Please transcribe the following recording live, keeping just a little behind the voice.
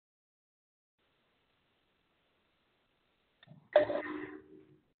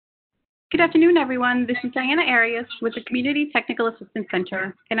Good afternoon, everyone. This is Diana Arias with the Community Technical Assistance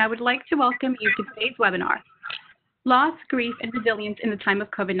Center, and I would like to welcome you to today's webinar, Loss, Grief, and Resilience in the Time of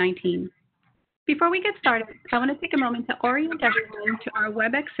COVID-19. Before we get started, I want to take a moment to orient everyone to our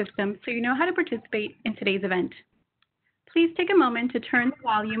WebEx system so you know how to participate in today's event. Please take a moment to turn the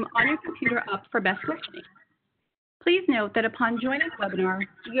volume on your computer up for best listening. Please note that upon joining the webinar,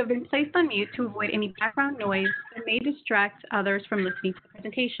 you have been placed on mute to avoid any background noise that may distract others from listening to the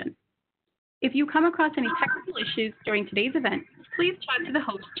presentation. If you come across any technical issues during today's event, please chat to the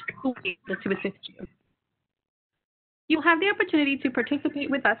host who will be able to assist you. You'll have the opportunity to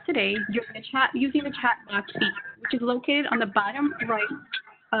participate with us today using the chat box feature, which is located on the bottom right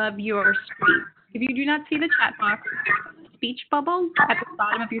of your screen. If you do not see the chat box, the speech bubble at the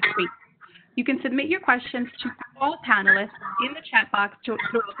bottom of your screen. You can submit your questions to all panelists in the chat box throughout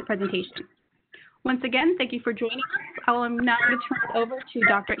the presentation. Once again, thank you for joining us. I will now turn it over to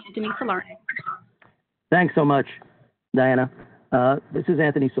Dr. Anthony Salerno. Thanks so much, Diana. This is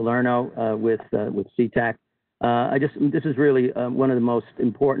Anthony Salerno with CTAC. This is really one of the most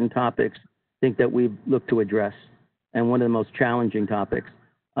important topics I think that we've looked to address, and one of the most challenging topics.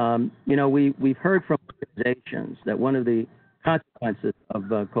 We've heard from organizations that one of the consequences of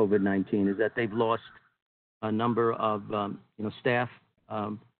COVID-19 is that they've lost a number of staff,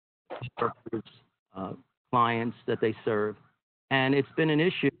 workers, clients that they serve, and it's been an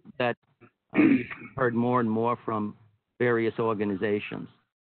issue that we've heard more and more from various organizations.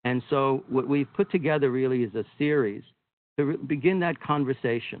 And so what we've put together really is a series to begin that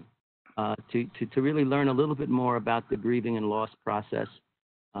conversation, to really learn a little bit more about the grieving and loss process,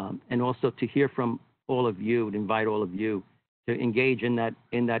 and also to hear from all of you, to invite all of you to engage in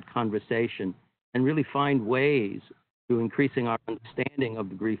that conversation and really find ways to increasing our understanding of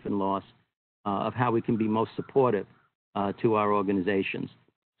the grief and loss, of how we can be most supportive to our organizations.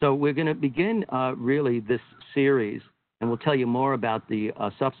 So we're going to begin really this series, and we'll tell you more about the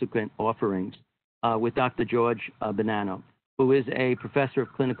subsequent offerings with Dr. George Bonanno, who is a professor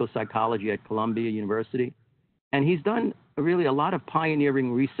of clinical psychology at Columbia University. And he's done really a lot of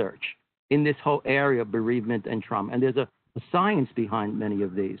pioneering research in this whole area of bereavement and trauma. And there's a science behind many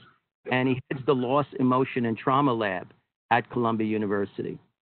of these. And he heads the Loss, Emotion, and Trauma Lab at Columbia University.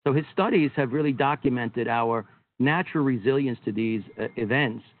 So his studies have really documented our natural resilience to these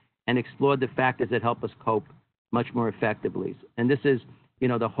events and explored the factors that help us cope much more effectively. And this is,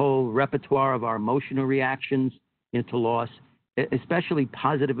 the whole repertoire of our emotional reactions to loss, especially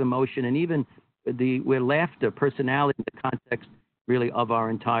positive emotion, and even where laughter, personality, in the context really of our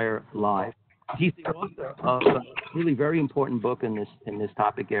entire life. He's the author of a really very important book in this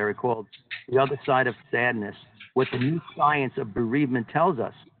topic area called The Other Side of Sadness: What the New Science of Bereavement Tells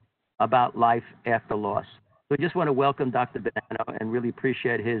Us About Life After Loss. So I just want to welcome Dr. Bonanno and really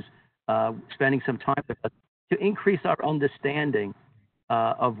appreciate his spending some time with us to increase our understanding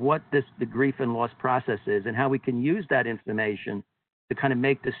of what the grief and loss process is, and how we can use that information to kind of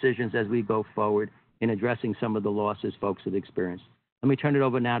make decisions as we go forward in addressing some of the losses folks have experienced. Let me turn it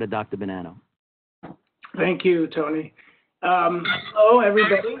over now to Dr. Bonanno. Thank you, Tony. Hello,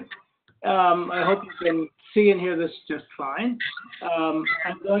 everybody. I hope you can see and hear this just fine. I'm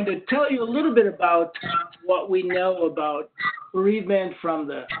going to tell you a little bit about what we know about bereavement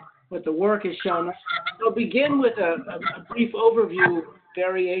from what the work has shown us. I'll begin with a brief overview of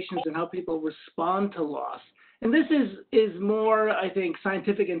variations in how people respond to loss. And this is more, I think,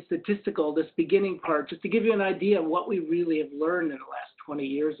 scientific and statistical, this beginning part, just to give you an idea of what we really have learned in the last 20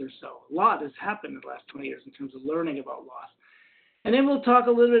 years or so. A lot has happened in the last 20 years in terms of learning about loss. And then we'll talk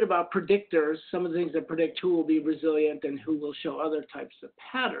a little bit about predictors, some of the things that predict who will be resilient and who will show other types of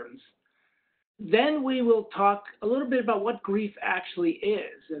patterns. Then we will talk a little bit about what grief actually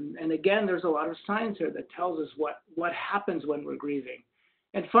is. And again, there's a lot of science here that tells us what happens when we're grieving.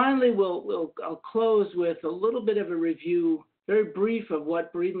 And finally, I'll close with a little bit of a review, very brief, of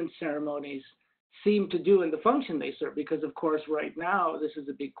what bereavement ceremonies seem to do and the function they serve. Because, of course, right now, this is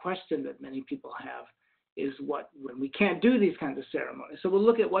a big question that many people have, is when we can't do these kinds of ceremonies. So we'll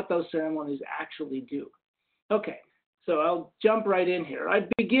look at what those ceremonies actually do. Okay, so I'll jump right in here. I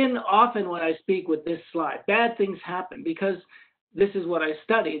begin often when I speak with this slide. Bad things happen, because this is what I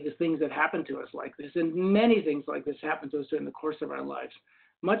study, the things that happen to us like this. And many things like this happen to us during the course of our lives,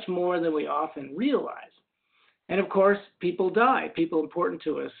 much more than we often realize. And of course, people die. People important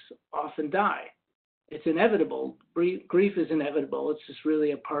to us often die. It's inevitable. Grief is inevitable. It's just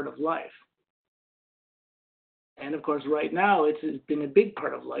really a part of life. And of course, right now, it's been a big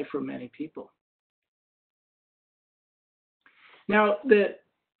part of life for many people. Now, the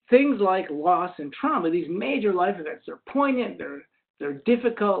things like loss and trauma, these major life events, they're poignant, they're They're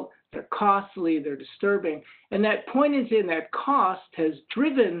difficult, they're costly, they're disturbing, and that poignancy and that cost has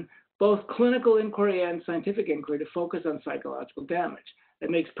driven both clinical inquiry and scientific inquiry to focus on psychological damage. It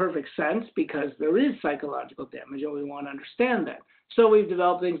makes perfect sense because there is psychological damage and we want to understand that. So we've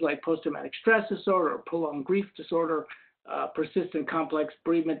developed things like post-traumatic stress disorder, or prolonged grief disorder, persistent complex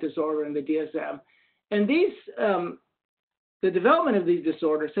bereavement disorder in the DSM. And these, the development of these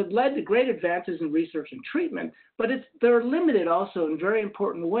disorders have led to great advances in research and treatment, but they're limited also in very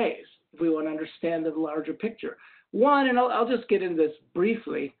important ways if we want to understand the larger picture. One, and I'll just get into this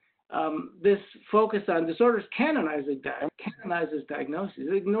briefly, this focus on disorders canonizes diagnoses.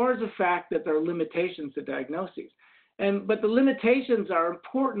 It ignores the fact that there are limitations to diagnoses. But the limitations are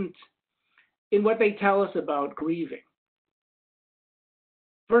important in what they tell us about grieving.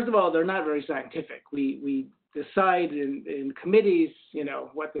 First of all, they're not very scientific. We decide in committees,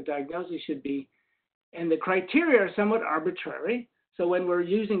 what the diagnosis should be, and the criteria are somewhat arbitrary. So when we're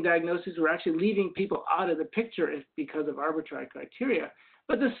using diagnoses, we're actually leaving people out of the picture because of arbitrary criteria.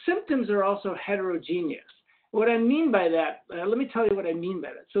 But the symptoms are also heterogeneous. What I mean by that, let me tell you what I mean by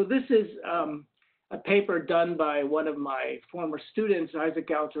that. So this is a paper done by one of my former students, Isaac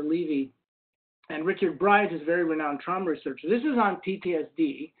Galter-Levy, and Richard Bryant, who's a very renowned trauma researcher. This is on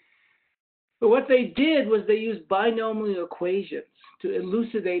PTSD. But what they did was they used binomial equations to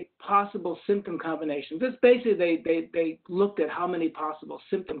elucidate possible symptom combinations. That's basically, they looked at how many possible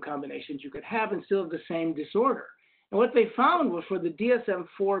symptom combinations you could have and still have the same disorder. And what they found was for the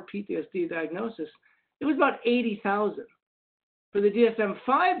DSM-4 PTSD diagnosis, it was about 80,000. For the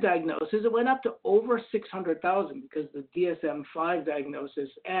DSM-5 diagnosis, it went up to over 600,000 because the DSM-5 diagnosis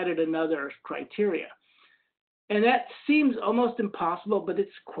added another criteria. And that seems almost impossible, but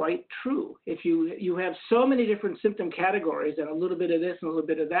it's quite true. If you have so many different symptom categories and a little bit of this and a little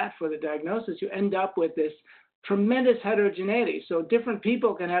bit of that for the diagnosis, you end up with this tremendous heterogeneity. So different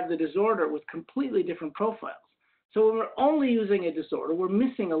people can have the disorder with completely different profiles. So when we're only using a disorder, we're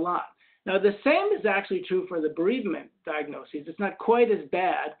missing a lot. Now, the same is actually true for the bereavement diagnoses. It's not quite as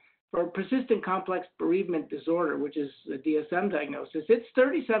bad. For persistent complex bereavement disorder, which is the DSM diagnosis, it's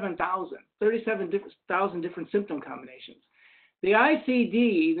 37,000 different symptom combinations. The ICD,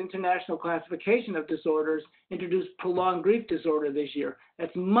 the International Classification of Disorders, introduced prolonged grief disorder this year.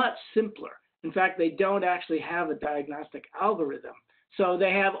 That's much simpler. In fact, they don't actually have a diagnostic algorithm. So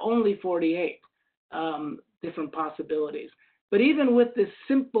they have only 48 different possibilities. But even with this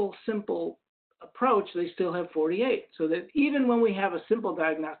simple approach, they still have 48. So that even when we have a simple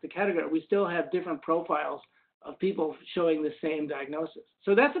diagnostic category, we still have different profiles of people showing the same diagnosis.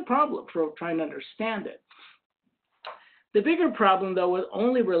 So that's a problem for trying to understand it. The bigger problem, though, is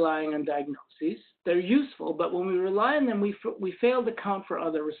only relying on diagnoses. They're useful, but when we rely on them, we fail to count for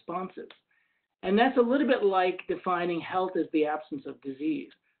other responses. And that's a little bit like defining health as the absence of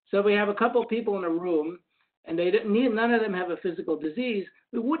disease. So if we have a couple people in a room, and none of them have a physical disease,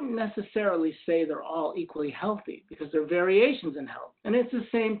 we wouldn't necessarily say they're all equally healthy because there are variations in health. And it's the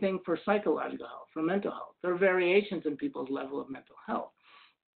same thing for psychological health, for mental health. There are variations in people's level of mental health.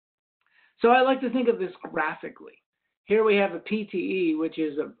 So I like to think of this graphically. Here we have a PTE, which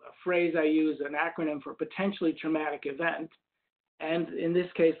is a phrase I use, an acronym for potentially traumatic event. And in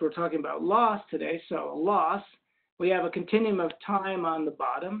this case, we're talking about loss today. So loss, we have a continuum of time on the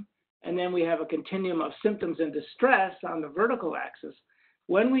bottom. And then we have a continuum of symptoms and distress on the vertical axis.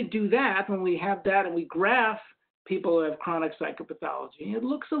 When we do that, when we have that and we graph people who have chronic psychopathology, it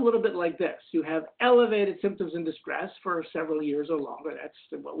looks a little bit like this. You have elevated symptoms and distress for several years or longer.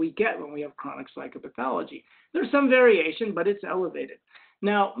 That's what we get when we have chronic psychopathology. There's some variation, but it's elevated.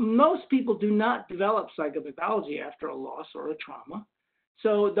 Now, most people do not develop psychopathology after a loss or a trauma.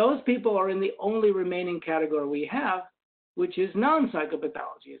 So those people are in the only remaining category we have, which is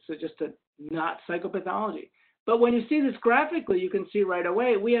non-psychopathology. It's just a not psychopathology. But when you see this graphically, you can see right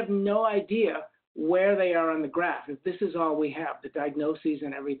away, we have no idea where they are on the graph, if this is all we have, the diagnoses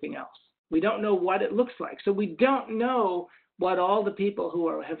and everything else. We don't know what it looks like. So we don't know what all the people who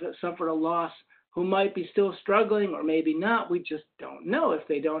have suffered a loss, who might be still struggling or maybe not, we just don't know if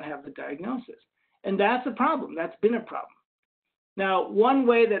they don't have the diagnosis. And that's a problem. That's been a problem. Now, one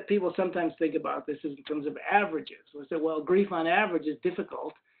way that people sometimes think about this is in terms of averages. We say, well, grief on average is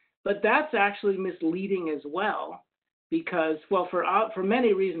difficult, but that's actually misleading as well because, well, for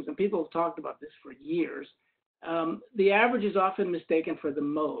many reasons, and people have talked about this for years, the average is often mistaken for the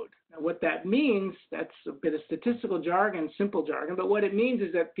mode. Now, what that means, that's a bit of statistical jargon, simple jargon, but what it means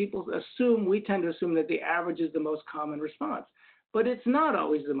is that we tend to assume that the average is the most common response, but it's not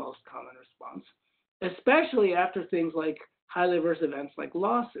always the most common response, especially after things like highly adverse events like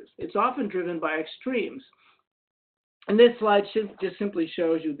losses. It's often driven by extremes. And this slide just simply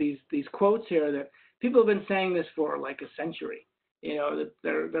shows you these quotes here that people have been saying this for like a century. You know,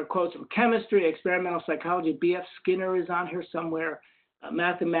 they're quotes from chemistry, experimental psychology. B.F. Skinner is on here somewhere,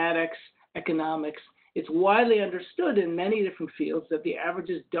 mathematics, economics. It's widely understood in many different fields that the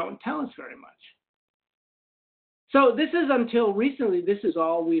averages don't tell us very much. So this is until recently, this is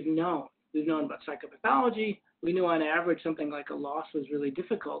all we've known. We've known about psychopathology. We knew on average something like a loss was really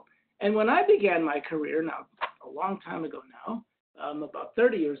difficult. And when I began my career, now a long time ago now, about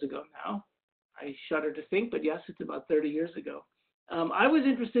 30 years ago now, I shudder to think, but yes, it's about 30 years ago, I was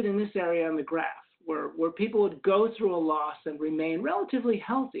interested in this area on the graph where people would go through a loss and remain relatively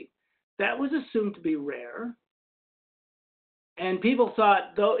healthy. That was assumed to be rare. And people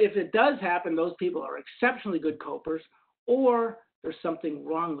thought, though, if it does happen, those people are exceptionally good copers, or there's something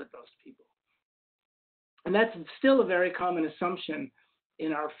wrong with those people. And that's still a very common assumption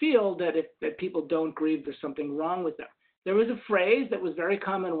in our field, that people don't grieve, there's something wrong with them. There was a phrase that was very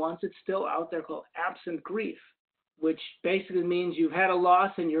common once, it's still out there, called absent grief, which basically means you've had a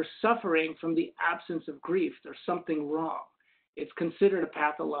loss and you're suffering from the absence of grief. There's something wrong. It's considered a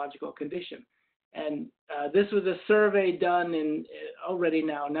pathological condition. And this was a survey done in already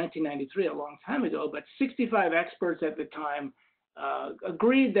now 1993, a long time ago, but 65 experts at the time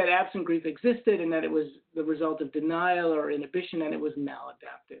agreed that absent grief existed and that it was the result of denial or inhibition, and it was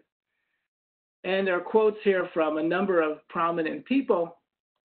maladaptive. And there are quotes here from a number of prominent people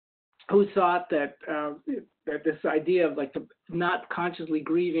who thought that that this idea of like not consciously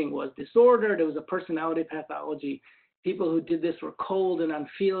grieving was disordered. It was a personality pathology. People who did this were cold and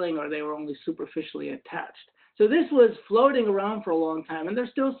unfeeling, or they were only superficially attached. So this was floating around for a long time, and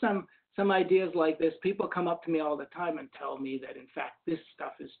there's still some ideas like this. People come up to me all the time and tell me that, in fact, this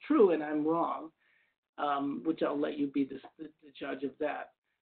stuff is true and I'm wrong, which I'll let you be the judge of that.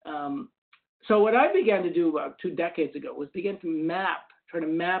 So what I began to do about 2 decades ago was begin to try to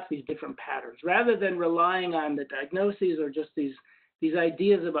map these different patterns, rather than relying on the diagnoses or just these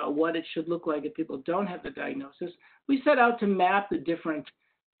ideas about what it should look like if people don't have the diagnosis. We set out to map the different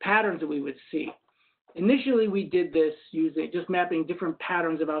patterns that we would see. Initially, we did this using just mapping different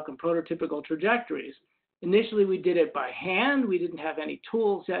patterns of outcome, prototypical trajectories. Initially, we did it by hand. We didn't have any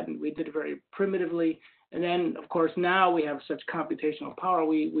tools yet, and we did it very primitively. And then, of course, now we have such computational power,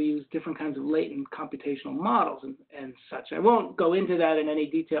 we use different kinds of latent computational models and such. I won't go into that in any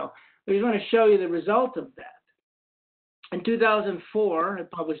detail, but I just want to show you the result of that. In 2004, I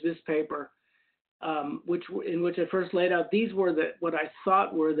published this paper, in which I first laid out these were what I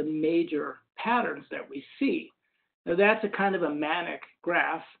thought were the major patterns that we see. Now that's a kind of a manic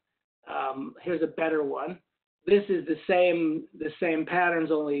graph. Here's a better one. This is the same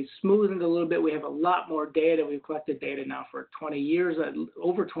patterns, only smoothened a little bit. We have a lot more data. We've collected data now for 20 years,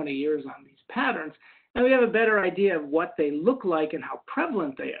 over 20 years on these patterns, and we have a better idea of what they look like and how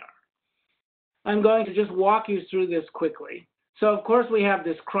prevalent they are. I'm going to just walk you through this quickly. So of course we have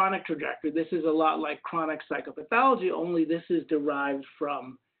this chronic trajectory. This is a lot like chronic psychopathology, only this is derived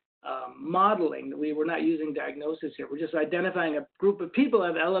from modeling. We were not using diagnosis here. We're just identifying a group of people who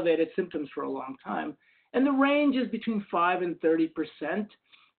have elevated symptoms for a long time. And the range is between 5 and 30%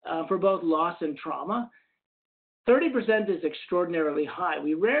 for both loss and trauma. 30% is extraordinarily high.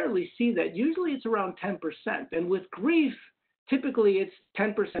 We rarely see that. Usually it's around 10%. And with grief, typically it's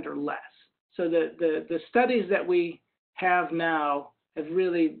 10% or less. So the studies that we have now have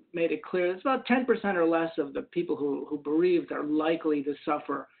really made it clear it's about 10% or less of the people who bereaved are likely to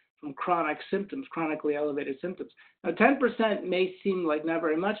suffer from chronic symptoms, chronically elevated symptoms. Now, 10% may seem like not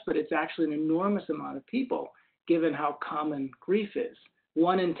very much, but it's actually an enormous amount of people, given how common grief is.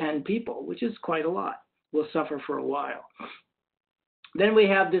 1 in 10 people, which is quite a lot, will suffer for a while. Then we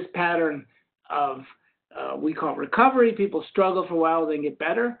have this pattern of we call recovery. People struggle for a while, then get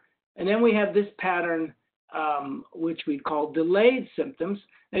better. And then we have this pattern, which we call delayed symptoms.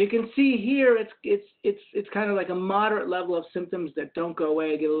 Now you can see here, it's kind of like a moderate level of symptoms that don't go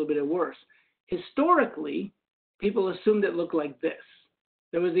away, get a little bit worse. Historically, people assumed it looked like this.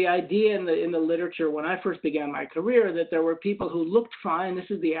 There was the idea in the literature when I first began my career that there were people who looked fine. This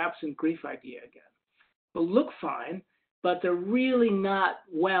is the absent grief idea again. Who look fine, but they're really not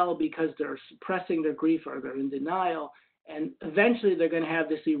well because they're suppressing their grief or they're in denial. And eventually they're going to have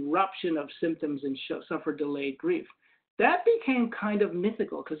this eruption of symptoms and suffer delayed grief. That became kind of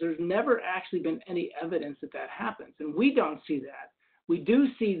mythical because there's never actually been any evidence that that happens. And we don't see that. We do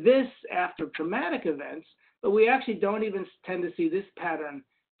see this after traumatic events, but we actually don't even tend to see this pattern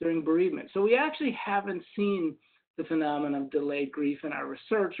during bereavement. So we actually haven't seen the phenomenon of delayed grief in our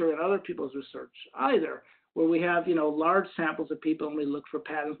research or in other people's research either, where we have, large samples of people and we look for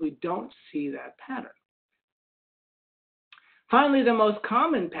patterns. We don't see that pattern. Finally, the most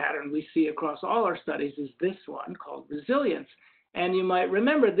common pattern we see across all our studies is this one called resilience. And you might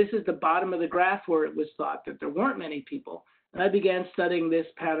remember this is the bottom of the graph where it was thought that there weren't many people. And I began studying this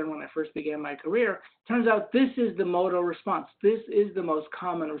pattern when I first began my career. Turns out this is the modal response. This is the most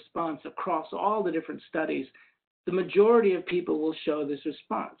common response across all the different studies. The majority of people will show this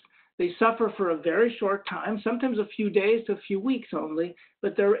response. They suffer for a very short time, sometimes a few days to a few weeks only,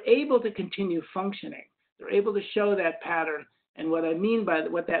 but they're able to continue functioning. They're able to show that pattern. And what I mean by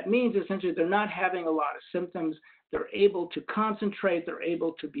what that means is essentially they're not having a lot of symptoms. They're able to concentrate. They're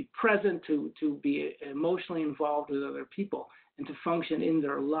able to be present, to be emotionally involved with other people, and to function in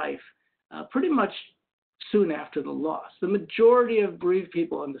their life pretty much soon after the loss. The majority of bereaved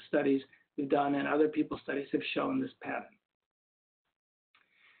people in the studies we've done and other people's studies have shown this pattern.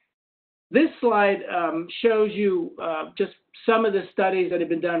 This slide shows you just some of the studies that have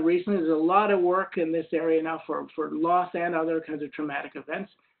been done recently. There's a lot of work in this area now for loss and other kinds of traumatic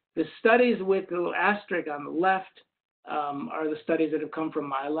events. The studies with the little asterisk on the left are the studies that have come from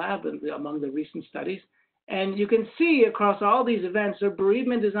my lab and among the recent studies. And you can see across all these events, so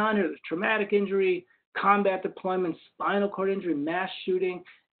bereavement is on here. There's traumatic injury, combat deployment, spinal cord injury, mass shooting.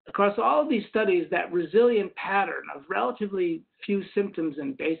 Across all of these studies, that resilient pattern of relatively few symptoms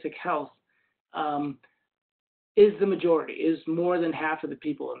and basic health is the majority, is more than half of the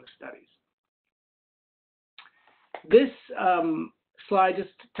people in the studies. This slide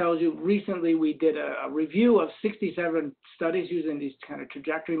just tells you recently we did a review of 67 studies using these kind of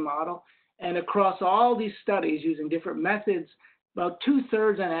trajectory model. And across all these studies using different methods, about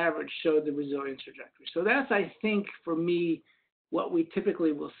 2/3 on average showed the resilience trajectory. So that's, I think, for me, what we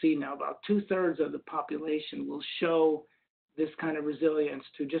typically will see now. About 2/3 of the population will show this kind of resilience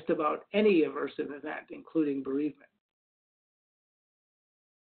to just about any aversive event, including bereavement.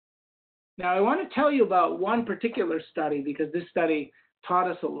 Now, I want to tell you about one particular study because this study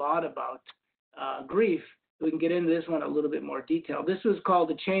taught us a lot about grief. We can get into this one a little bit more detail. This was called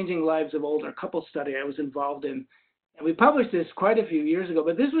the Changing Lives of Older Couples study I was involved in. And we published this quite a few years ago,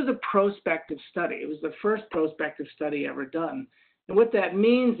 but this was a prospective study. It was the first prospective study ever done. And what that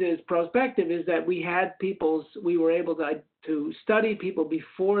means is prospective is that we were able to study people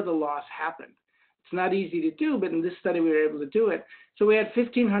before the loss happened. It's not easy to do, but in this study we were able to do it. So we had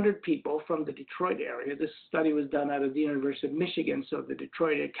 1,500 people from the Detroit area. This study was done out of the University of Michigan, so the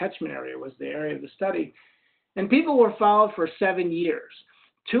Detroit catchment area was the area of the study. And people were followed for 7 years.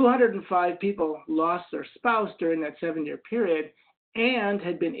 205 people lost their spouse during that 7-year period and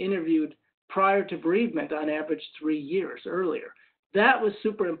had been interviewed prior to bereavement on average 3 years earlier. That was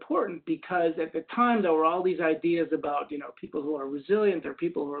super important because at the time there were all these ideas about, people who are resilient or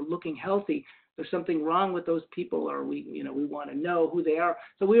people who are looking healthy. There's something wrong with those people, or we want to know who they are.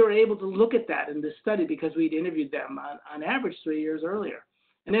 So we were able to look at that in this study because we'd interviewed them on average 3 years earlier.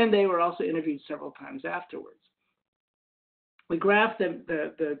 And then they were also interviewed several times afterwards. We graphed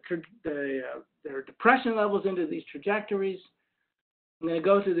their depression levels into these trajectories. I'm going to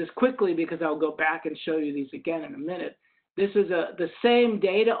go through this quickly because I'll go back and show you these again in a minute. This is the same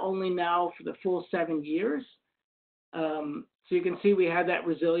data, only now for the full 7 years. So you can see we had that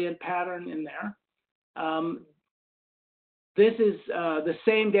resilient pattern in there. This is the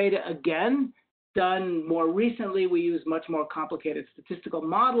same data again, done more recently. We use much more complicated statistical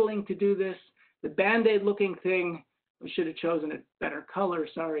modeling to do this. The Band-Aid looking thing, we should have chosen a better color,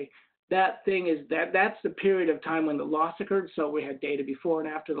 sorry. That thing is that's the period of time when the loss occurred. So we had data before and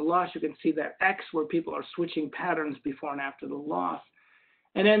after the loss. You can see that X where people are switching patterns before and after the loss.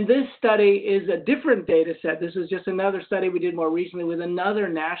 And then this study is a different data set. This is just another study we did more recently with another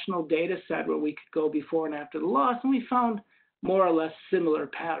national data set where we could go before and after the loss, and we found more or less similar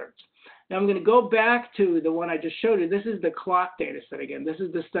patterns. Now I'm going to go back to the one I just showed you. This is the clock data set again. This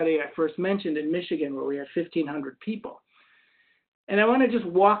is the study I first mentioned in Michigan where we had 1,500 people. And I want to just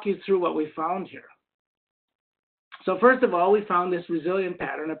walk you through what we found here. So first of all, we found this resilient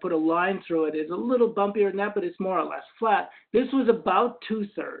pattern. I put a line through it. It's a little bumpier than that, but it's more or less flat. This was about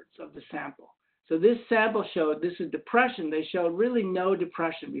 2/3 of the sample. So this sample showed, this is depression. They showed really no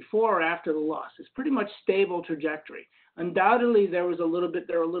depression before or after the loss. It's pretty much stable trajectory. Undoubtedly, there was a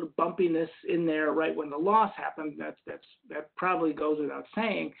little bumpiness in there right when the loss happened. That probably goes without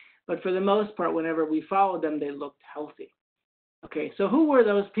saying. But for the most part, whenever we followed them, they looked healthy. Okay, so who were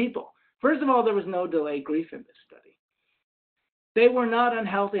those people? First of all, there was no delayed grief in this study. They were not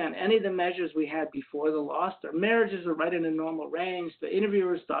unhealthy on any of the measures we had before the loss. Their marriages were right in a normal range. The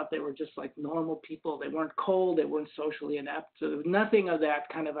interviewers thought they were just like normal people. They weren't cold. They weren't socially inept. So there was nothing of that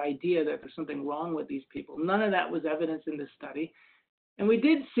kind of idea that there's something wrong with these people. None of that was evidence in this study. And we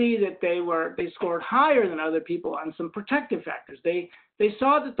did see that they scored higher than other people on some protective factors. They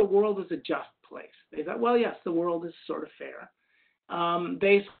saw that the world is a just place. They thought, well, yes, the world is sort of fair.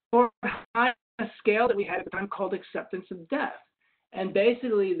 They scored high on a scale that we had at the time called acceptance of death. And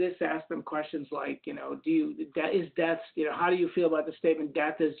basically, this asked them questions like, is death, how do you feel about the statement,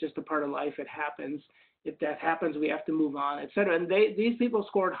 death is just a part of life, it happens. If death happens, we have to move on, et cetera. And these people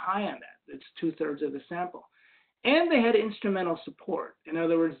scored high on that. It's 2/3 of the sample. And they had instrumental support. In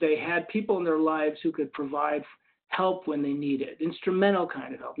other words, they had people in their lives who could provide help when they needed, instrumental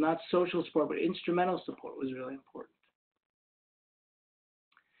kind of help, not social support, but instrumental support was really important.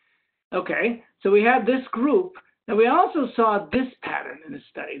 Okay, so we had this group. Now, we also saw this pattern in the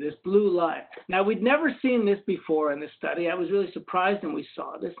study, this blue line. Now, we'd never seen this before in the study. I was really surprised when we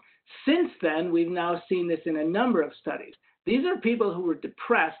saw this. Since then, we've now seen this in a number of studies. These are people who were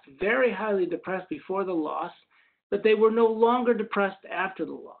depressed, very highly depressed before the loss, but they were no longer depressed after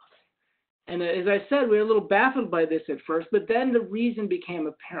the loss. And as I said, we were a little baffled by this at first, but then the reason became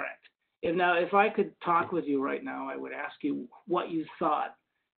apparent. If I could talk with you right now, I would ask you what you thought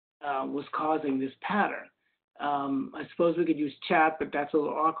was causing this pattern. I suppose we could use chat, but that's a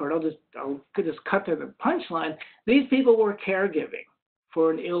little awkward. I'll just cut to the punchline. These people were caregiving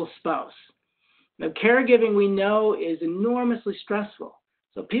for an ill spouse. Now, caregiving, we know, is enormously stressful.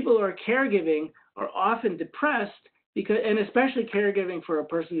 So people who are caregiving are often depressed, and especially caregiving for a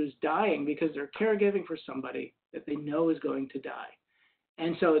person who's dying, because they're caregiving for somebody that they know is going to die.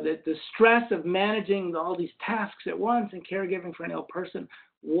 And so the stress of managing all these tasks at once and caregiving for an ill person,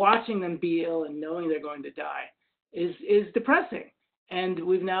 watching them be ill and knowing they're going to die is depressing. And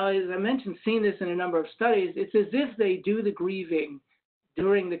we've now, as I mentioned, seen this in a number of studies. It's as if they do the grieving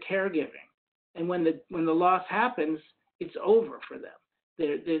during the caregiving. And when the loss happens, it's over for them.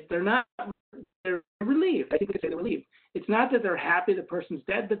 They're relieved. I think we could say they're relieved. It's not that they're happy the person's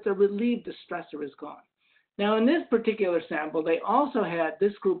dead, but they're relieved the stressor is gone. Now, in this particular sample,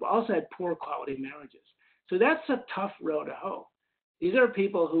 this group also had poor quality marriages. So that's a tough row to hoe. These are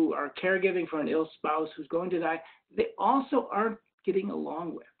people who are caregiving for an ill spouse who's going to die. They also aren't getting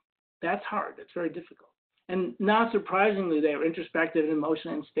along with. That's hard. That's very difficult. And not surprisingly, they were introspective and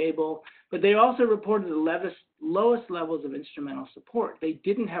emotionally unstable, but they also reported the lowest levels of instrumental support. They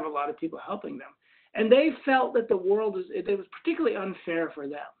didn't have a lot of people helping them. And they felt that the world was particularly unfair for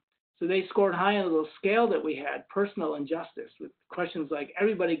them. So they scored high on a little scale that we had, personal injustice, with questions like,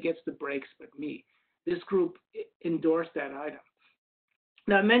 everybody gets the breaks but me. This group endorsed that item.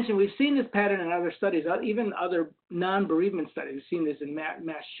 Now, I mentioned we've seen this pattern in other studies, even other non-bereavement studies. We've seen this in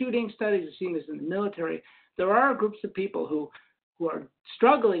mass shooting studies. We've seen this in the military. There are groups of people who are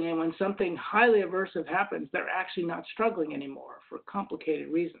struggling, and when something highly aversive happens, they're actually not struggling anymore for complicated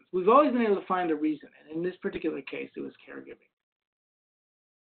reasons. We've always been able to find a reason, and in this particular case, it was caregiving.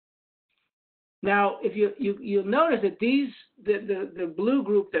 Now, if you'll notice that the blue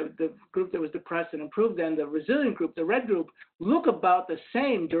group, the group that was depressed and improved, and the resilient group, the red group, look about the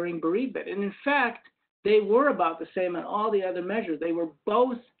same during bereavement. And in fact, they were about the same on all the other measures. They were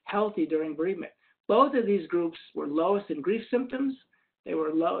both healthy during bereavement. Both of these groups were lowest in grief symptoms. They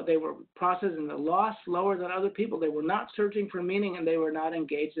were processing the loss lower than other people. They were not searching for meaning, and they were not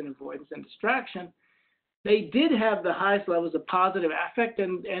engaged in avoidance and distraction. They did have the highest levels of positive affect,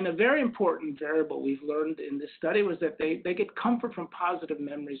 and a very important variable we've learned in this study was that they get comfort from positive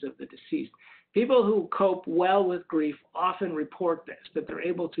memories of the deceased. People who cope well with grief often report this, that they're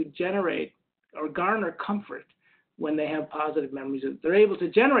able to generate or garner comfort when they have positive memories. They're able to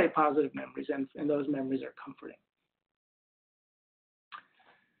generate positive memories, and those memories are comforting.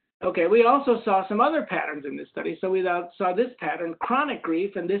 Okay, we also saw some other patterns in this study. So we saw this pattern, chronic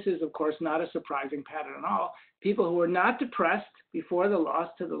grief, and this is, of course, not a surprising pattern at all. People who were not depressed before the loss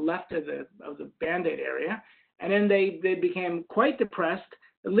to the left of the Band-Aid area, and then they became quite depressed,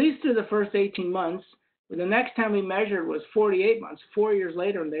 at least through the first 18 months. The next time we measured was 48 months, 4 years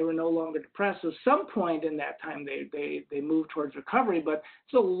later, and they were no longer depressed. So some point in that time, they moved towards recovery, but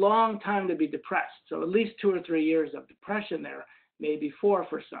it's a long time to be depressed. So at least 2 or 3 years of depression there, maybe 4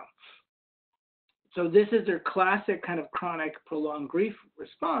 for some. So this is their classic kind of chronic prolonged grief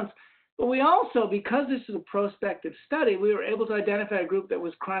response. But we also, because this is a prospective study, we were able to identify a group that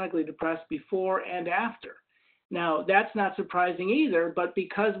was chronically depressed before and after. Now, that's not surprising either, but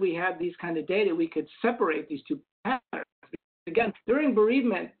because we had these kind of data, we could separate these two patterns. Again, during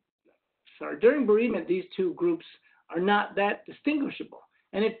bereavement, these two groups are not that distinguishable.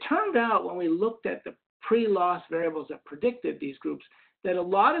 And it turned out when we looked at the pre-loss variables that predicted these groups, that a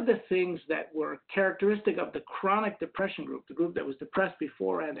lot of the things that were characteristic of the chronic depression group, the group that was depressed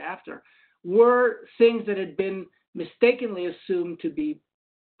before and after, were things that had been mistakenly assumed to be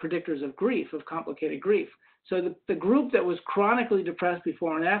predictors of grief, of complicated grief. So the group that was chronically depressed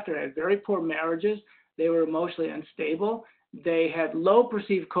before and after had very poor marriages. They were emotionally unstable. They had low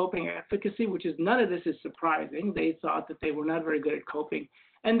perceived coping efficacy, which is none of this is surprising. They thought that they were not very good at coping.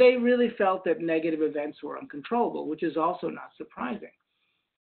 And they really felt that negative events were uncontrollable, which is also not surprising.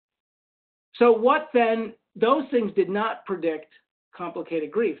 So what then, those things did not predict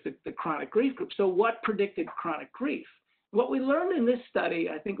complicated grief, the chronic grief group. So what predicted chronic grief? What we learned in this study,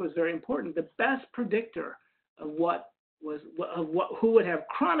 I think, was very important. The best predictor of who would have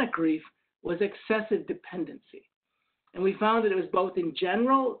chronic grief was excessive dependency. And we found that it was both in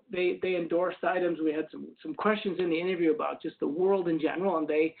general, they endorsed items. We had some questions in the interview about just the world in general, and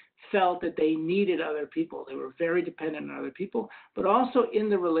they felt that they needed other people. They were very dependent on other people, but also in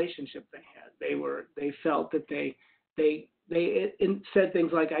the relationship they had. They felt that they said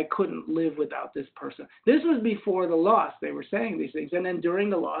things like, I couldn't live without this person. This was before the loss. They were saying these things. And then during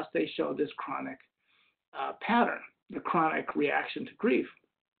the loss, they showed this chronic pattern, the chronic reaction to grief.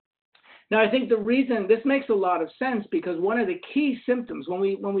 Now, I think the reason this makes a lot of sense because one of the key symptoms when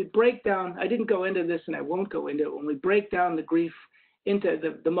we break down, I didn't go into this and I won't go into it, when we break down the grief into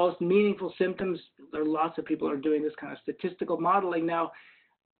the most meaningful symptoms, there are lots of people who are doing this kind of statistical modeling now.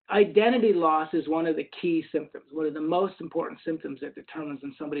 Identity loss is one of the key symptoms, one of the most important symptoms that determines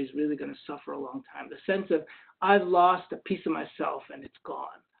when somebody's really going to suffer a long time. The sense of, I've lost a piece of myself and it's gone.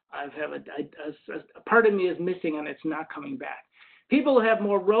 A part of me is missing and it's not coming back. People have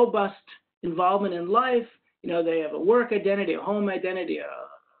more robust involvement in life. They have a work identity, a home identity, a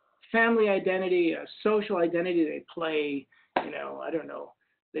family identity, a social identity. They play,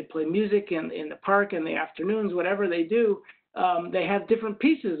 they play music in the park in the afternoons, whatever they do. They have different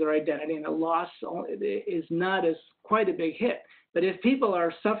pieces of their identity, and the loss is not as quite a big hit. But if people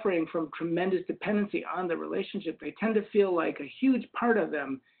are suffering from tremendous dependency on the relationship, they tend to feel like a huge part of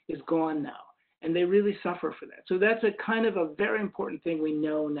them is gone now, and they really suffer for that. So that's a kind of a very important thing we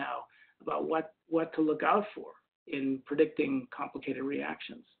know now about what to look out for in predicting complicated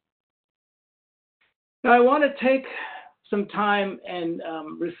reactions. Now, I want to take some time and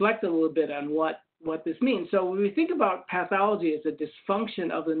reflect a little bit on what this means. So when we think about pathology as a dysfunction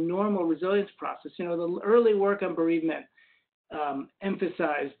of the normal resilience process, the early work on bereavement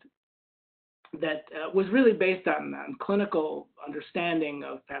emphasized that was really based on clinical understanding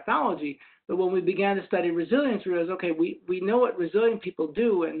of pathology. But when we began to study resilience, we realized, okay, we know what resilient people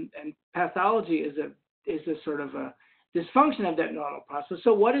do, and pathology is a sort of a dysfunction of that normal process.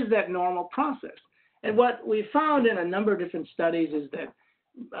 So what is that normal process? And what we found in a number of different studies is that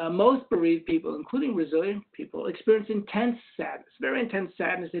most bereaved people, including resilient people, experience intense sadness, very intense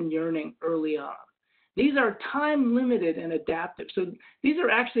sadness and yearning early on. These are time-limited and adaptive. So these are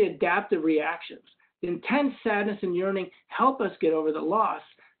actually adaptive reactions. The intense sadness and yearning help us get over the loss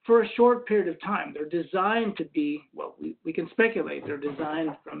for a short period of time. They're designed to be, well, we can speculate, they're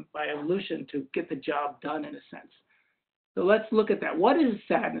designed by evolution to get the job done in a sense. So let's look at that. What is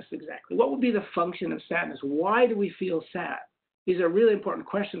sadness exactly? What would be the function of sadness? Why do we feel sad? These are really important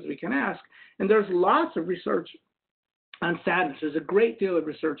questions we can ask. And there's lots of research on sadness. There's a great deal of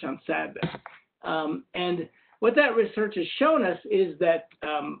research on sadness. And what that research has shown us is that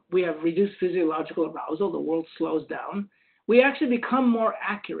we have reduced physiological arousal. The world slows down. We actually become more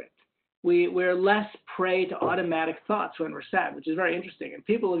accurate. We're less prey to automatic thoughts when we're sad, which is very interesting. And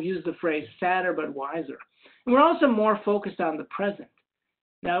people have used the phrase sadder but wiser. And we're also more focused on the present.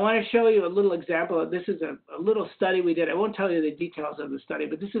 Now, I want to show you a little example. This is a little study we did. I won't tell you the details of the study,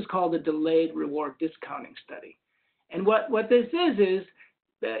 but this is called the delayed reward discounting study. And what this is,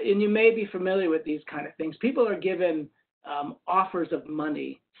 and you may be familiar with these kind of things, people are given offers of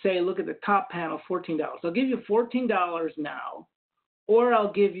money. Say, look at the top panel, $14. I'll give you $14 now, or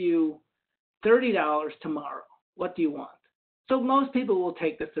I'll give you $30 tomorrow. What do you want? So most people will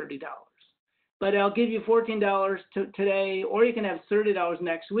take the $30. But I'll give you $14 today, or you can have $30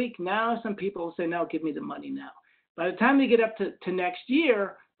 next week. Now some people will say, no, give me the money now. By the time we get up to next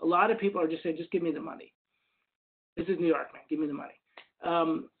year, a lot of people are just saying, just give me the money. This is New York, man, give me the money.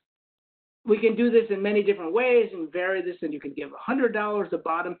 We can do this in many different ways and vary this, and you can give $100. The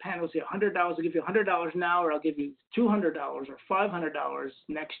bottom panel will say $100. I'll give you $100 now, or I'll give you $200 or $500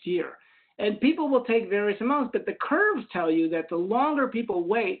 next year. And people will take various amounts, but the curves tell you that the longer people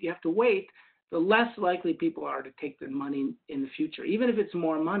wait, you have to wait, the less likely people are to take the money in the future, even if it's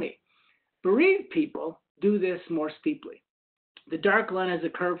more money. Bereaved people do this more steeply. The dark line is a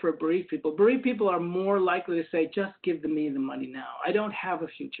curve for bereaved people. Bereaved people are more likely to say, just give me the money now. I don't have a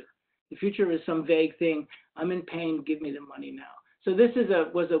future. The future is some vague thing. I'm in pain, give me the money now. So this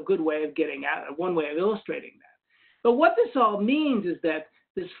was a good way of getting at it, one way of illustrating that. But what this all means is that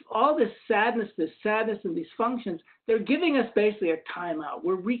all this sadness and these functions, they're giving us basically a timeout.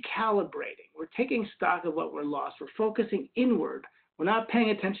 We're recalibrating. We're taking stock of what we're lost. We're focusing inward. We're not paying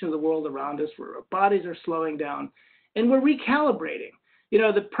attention to the world around us. Our bodies are slowing down, and we're recalibrating.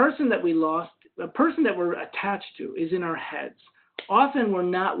 The person that we lost, the person that we're attached to, is in our heads. Often we're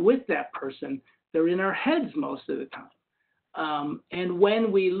not with that person. They're in our heads most of the time. And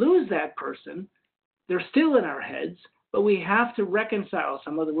when we lose that person, they're still in our heads, but we have to reconcile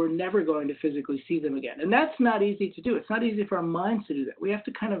some of them. We're never going to physically see them again. And that's not easy to do. It's not easy for our minds to do that. We have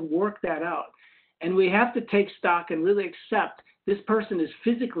to kind of work that out. And we have to take stock and really accept this person is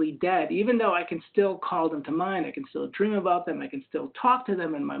physically dead, even though I can still call them to mind. I can still dream about them. I can still talk to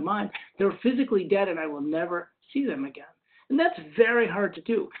them in my mind. They're physically dead, and I will never see them again. And that's very hard to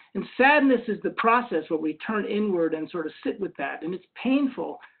do. And sadness is the process where we turn inward and sort of sit with that. And it's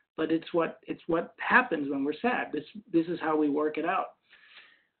painful, but it's what happens when we're sad. This is how we work it out.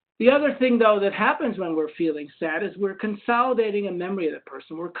 The other thing, though, that happens when we're feeling sad is we're consolidating a memory of the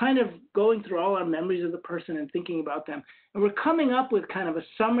person. We're kind of going through all our memories of the person and thinking about them. And we're coming up with kind of a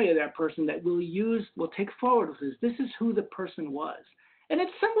summary of that person that we'll take forward with us. This is who the person was. And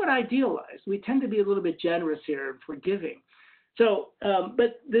it's somewhat idealized. We tend to be a little bit generous here and forgiving. So,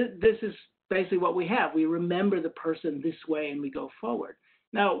 but this is basically what we have. We remember the person this way and we go forward.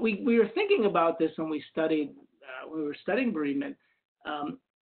 Now, we were thinking about this when we were studying bereavement.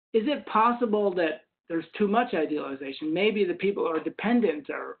 Is it possible that there's too much idealization? Maybe the people who are dependent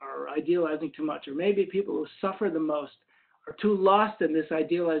are idealizing too much, or maybe people who suffer the most are too lost in this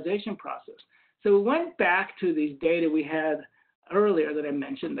idealization process. So we went back to these data we had earlier that I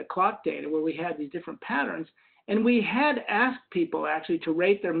mentioned, the clock data, where we had these different patterns, and we had asked people actually to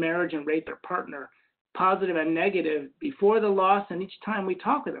rate their marriage and rate their partner, positive and negative, before the loss and each time we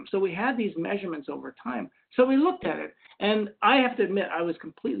talked with them. So we had these measurements over time. So we looked at it, and I have to admit, I was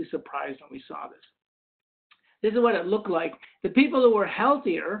completely surprised when we saw this. This is what it looked like. The people who were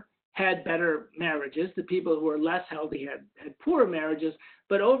healthier had better marriages. The people who were less healthy had poorer marriages.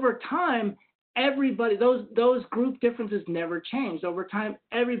 But over time, everybody, those group differences never changed. Over time,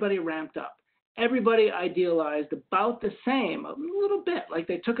 everybody ramped up. Everybody idealized about the same, a little bit, like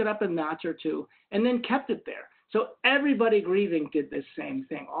they took it up a notch or two and then kept it there. So everybody grieving did this same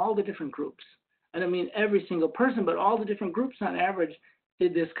thing, all the different groups. I don't mean every single person, but all the different groups on average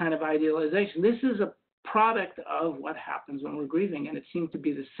did this kind of idealization. This is a product of what happens when we're grieving, and it seems to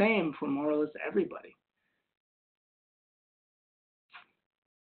be the same for more or less everybody.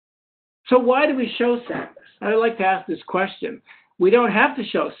 So why do we show sadness? I like to ask this question. We don't have to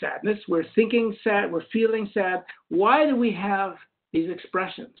show sadness. We're thinking sad. We're feeling sad. Why do we have these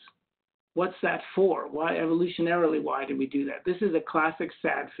expressions? What's that for? Why, evolutionarily, why do we do that? This is a classic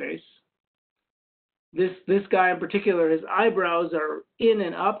sad face. This guy in particular, his eyebrows are in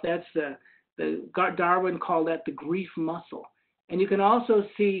and up. That's the Darwin called that the grief muscle. And you can also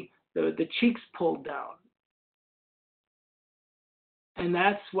see the cheeks pulled down. And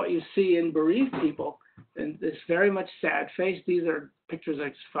that's what you see in bereaved people. And this very much sad face. These are pictures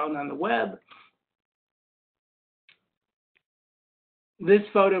I found on the web. This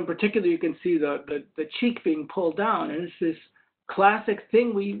photo in particular, you can see the cheek being pulled down. And it's this classic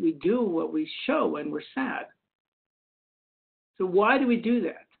thing we do, what we show when we're sad. So why do we do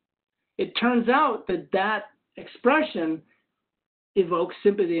that? It turns out that expression evokes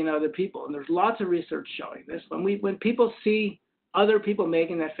sympathy in other people. And there's lots of research showing this. When people see other people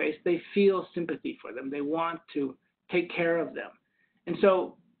making that face, they feel sympathy for them. They want to take care of them. And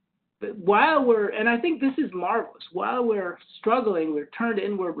so and I think this is marvelous, while we're struggling, we're turned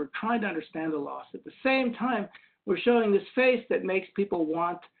inward, we're trying to understand the loss. At the same time, we're showing this face that makes people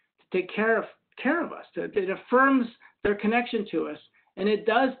want to take care of us. It affirms their connection to us, and it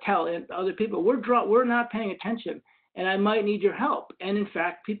does tell other people, we're not paying attention, and I might need your help. And in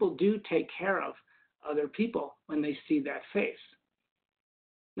fact, people do take care of other people when they see that face.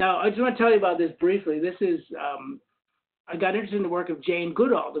 Now, I just want to tell you about this briefly. This is, I got interested in the work of Jane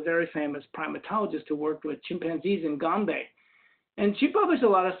Goodall, the very famous primatologist who worked with chimpanzees in Gombe. And she published a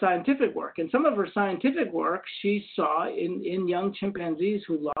lot of scientific work. And some of her scientific work she saw in young chimpanzees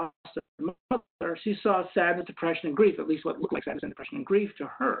who lost their mother. She saw sadness, depression, and grief, at least what looked like sadness, depression, and grief to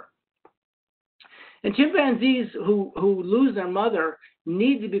her. And chimpanzees who lose their mother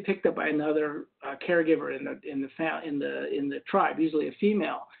need to be picked up by another caregiver in the tribe, usually a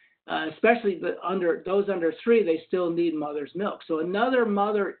female. Especially those under 3, they still need mother's milk. So another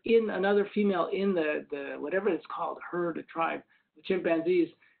female in the whatever it's called, herd, a tribe, the chimpanzees,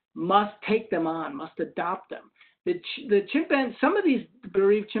 must take them on, must adopt them. Some of these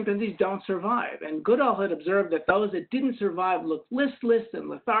bereaved chimpanzees don't survive. And Goodall had observed that those that didn't survive looked listless and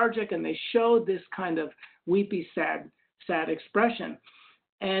lethargic, and they showed this kind of weepy, sad expression.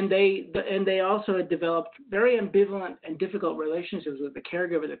 And they also had developed very ambivalent and difficult relationships with the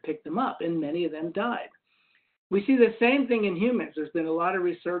caregiver that picked them up, and many of them died. We see the same thing in humans. There's been a lot of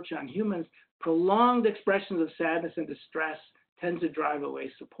research on humans. Prolonged expressions of sadness and distress tend to drive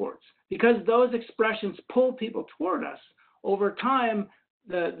away supports. Because those expressions pull people toward us, over time,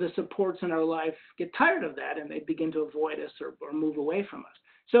 the supports in our life get tired of that and they begin to avoid us or move away from us.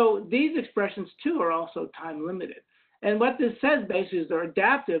 So these expressions, too, are also time limited. And what this says basically is they're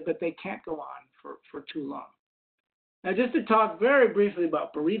adaptive, but they can't go on for too long. Now, just to talk very briefly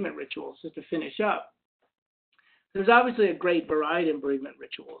about bereavement rituals, just to finish up, there's obviously a great variety of bereavement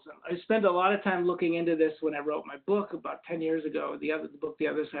rituals. And I spent a lot of time looking into this when I wrote my book about 10 years ago, the book, The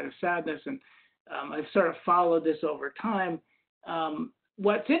Other Side of Sadness, and I've sort of followed this over time.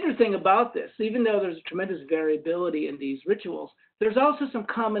 What's interesting about this, even though there's a tremendous variability in these rituals, there's also some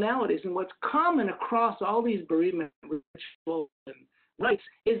commonalities. And what's common across all these bereavement rituals and rites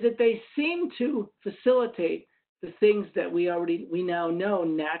is that they seem to facilitate the things that we now know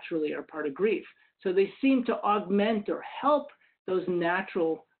naturally are part of grief. So they seem to augment or help those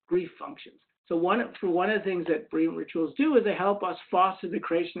natural grief functions. So one of the things that bereavement rituals do is they help us foster the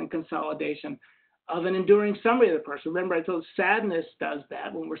creation and consolidation of an enduring summary of the person. Remember, I told sadness does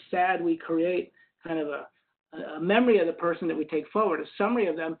that. When we're sad, we create kind of a memory of the person that we take forward, a summary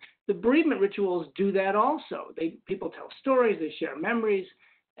of them. The bereavement rituals do that also. People tell stories, they share memories,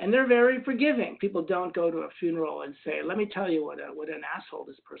 and they're very forgiving. People don't go to a funeral and say, let me tell you what an asshole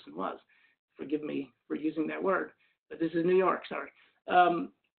this person was. Forgive me for using that word, but this is New York, sorry.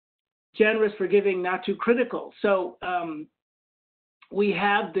 Generous, forgiving, not too critical. So we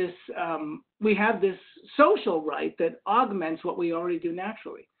have this social right that augments what we already do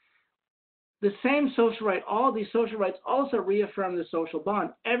naturally. The same social right, all these social rights also reaffirm the social bond.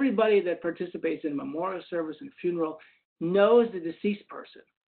 Everybody that participates in memorial service and funeral knows the deceased person,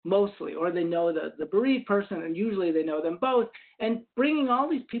 mostly, or they know the bereaved person, and usually they know them both. And bringing all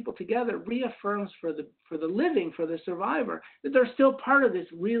these people together reaffirms for the living, for the survivor, that they're still part of this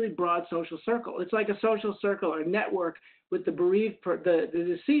really broad social circle. It's like a social circle or network with the bereaved,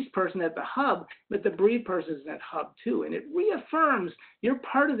 the deceased person at the hub, but the bereaved person is at hub too. And it reaffirms you're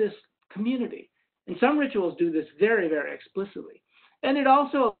part of this community. And some rituals do this very, very explicitly. And it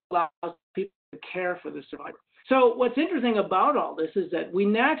also allows people to care for the survivor. So what's interesting about all this is that we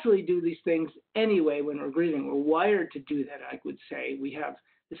naturally do these things anyway when we're grieving. We're wired to do that, I would say. We have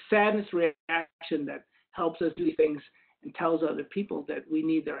the sadness reaction that helps us do these things and tells other people that we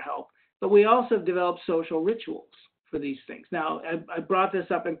need their help. But we also have developed social rituals for these things. Now, I brought this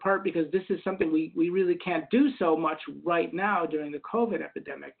up in part because this is something we really can't do so much right now during the COVID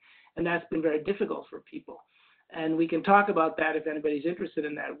epidemic, and that's been very difficult for people. And we can talk about that if anybody's interested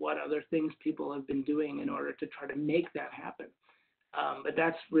in that, what other things people have been doing in order to try to make that happen. But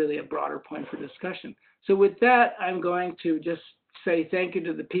that's really a broader point for discussion. So with that, I'm going to just say thank you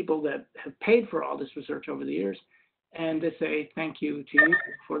to the people that have paid for all this research over the years, and to say thank you to you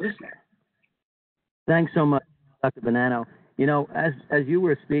for listening. Thanks so much, Dr. Bonanno. You know, as you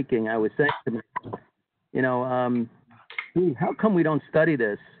were speaking, I was saying to myself, you know, how come we don't study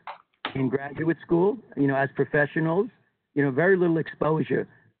this in graduate school, you know, as professionals? You know, very little exposure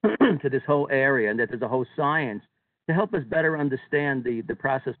to this whole area, and that there's a whole science to help us better understand the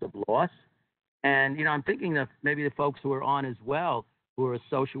process of loss. And, you know, I'm thinking of maybe the folks who are on as well, who are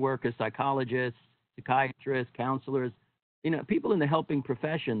social workers, psychologists, psychiatrists, counselors, you know, people in the helping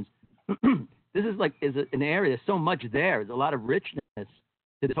professions. This is an area, so much there. There's a lot of richness to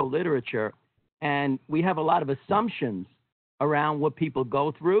this whole literature. And we have a lot of assumptions around what people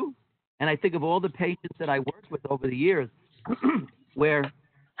go through. And I think of all the patients that I worked with over the years where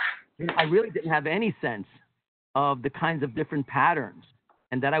I really didn't have any sense of the kinds of different patterns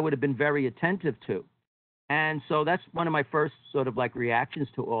and that I would have been very attentive to. And so that's one of my first sort of like reactions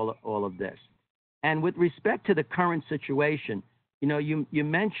to all of this. And with respect to the current situation, you know, you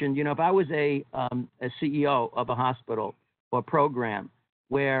mentioned, you know, if I was a CEO of a hospital or program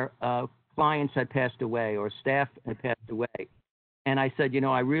where clients had passed away or staff had passed away, and I said, you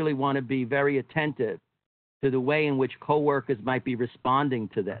know, I really want to be very attentive to the way in which coworkers might be responding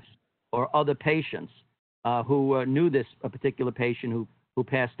to this, or other patients who knew a particular patient who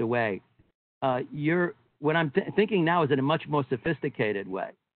passed away. What I'm thinking now is in a much more sophisticated way,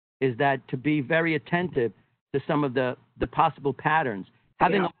 is that to be very attentive to some of the possible patterns.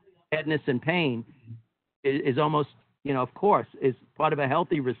 Having sadness and pain is almost, you know, of course, is part of a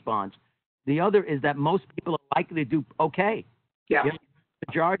healthy response. The other is that most people are likely to do okay. Yeah. You know, the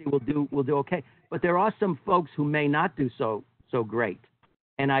majority will do okay. But there are some folks who may not do so great,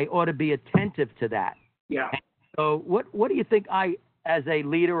 and I ought to be attentive to that. Yeah. And so what do you think I, as a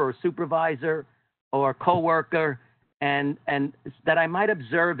leader or supervisor or coworker, and that I might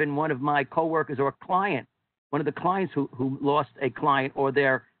observe in one of my coworkers or a client, one of the clients who lost a client or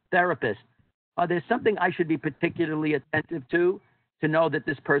their therapist? Are there something I should be particularly attentive to know that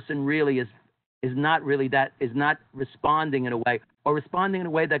this person really is not responding in a way, or responding in a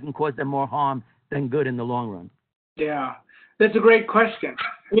way that can cause them more harm than good in the long run? Yeah, that's a great question.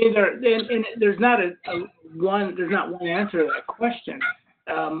 I mean, there's not one answer to that question.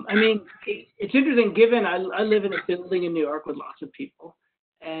 I mean, it's interesting. Given I live in a building in New York with lots of people,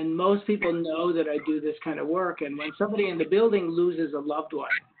 and most people know that I do this kind of work. And when somebody in the building loses a loved one,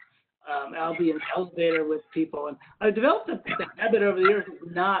 I'll be in the elevator with people, and I've developed the habit over the years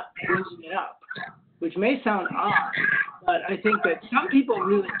of not bringing it up, which may sound odd, but I think that some people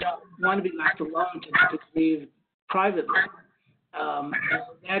really don't want to be left alone to grieve privately. And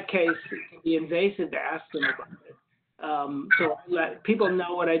in that case, it can be invasive to ask them about it. So I let people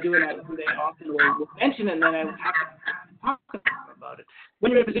know what I do, and they often will mention it, and then I would have to talk to them about it.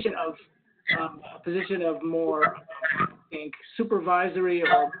 When you're in a position of more, I think, supervisory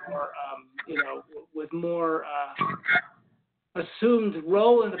or more, with more assumed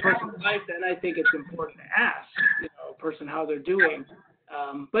role in the person's life, then I think it's important to ask, a person how they're doing.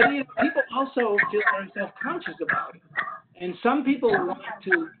 But people also feel very self-conscious about it. And some people want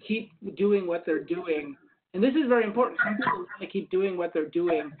to keep doing what they're doing. And this is very important. Some people want to keep doing what they're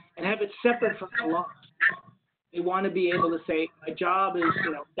doing and have it separate from the loss. They want to be able to say, my job is,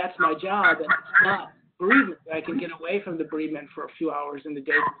 that's my job, and it's not bereavement. I can get away from the bereavement for a few hours in the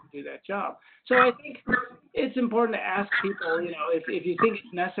day to do that job. So I think it's important to ask people, if you think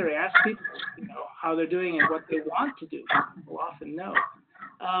it's necessary, ask people, how they're doing and what they want to do. People often know.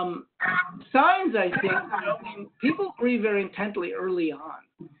 Signs, I think, people grieve very intently early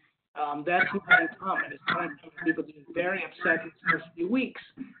on. That's not uncommon. It's not uncommon for people to be very upset in the first few weeks.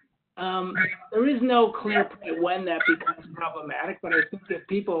 There is no clear point when that becomes problematic, but I think if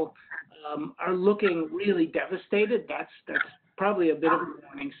people are looking really devastated, that's probably a bit of a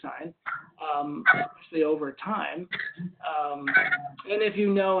warning sign, especially over time. And if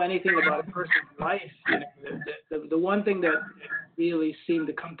you know anything about a person's life, the one thing that really seemed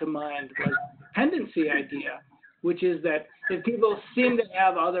to come to mind was the dependency idea, which is that if people seem to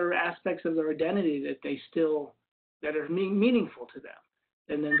have other aspects of their identity that are meaningful to them,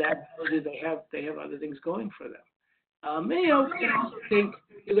 and then that tells you they have other things going for them. I also think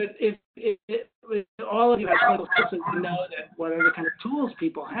that if all of you have clinical systems, you know that what are the kind of tools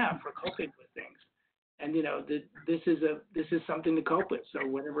people have for coping with things, and this is something to cope with. So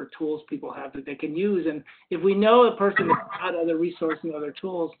whatever tools people have that they can use, and if we know a person has got other resources and other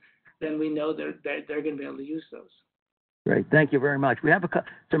tools, then we know they're going to be able to use those. Great, thank you very much. We have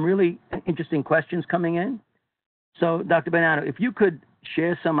some really interesting questions coming in. So, Dr. Bonanno, if you could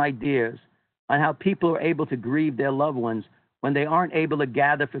share some ideas on how people are able to grieve their loved ones when they aren't able to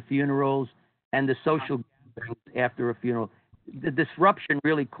gather for funerals and the social gatherings after a funeral, the disruption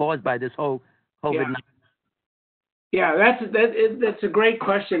really caused by this whole COVID-19. Yeah, that's a great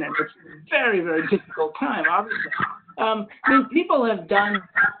question, and it's a very, very difficult time, obviously. People have done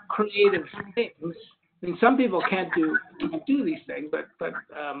creative things. Some people can't do these things, but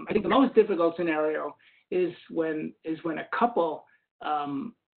I think the most difficult scenario is when a couple,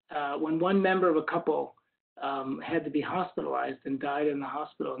 when one member of a couple had to be hospitalized and died in the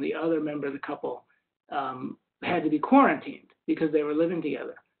hospital, and the other member of the couple had to be quarantined because they were living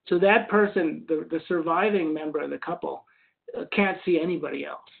together. So that person, the surviving member of the couple, can't see anybody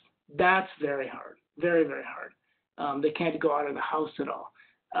else. That's very hard, very, very hard. They can't go out of the house at all.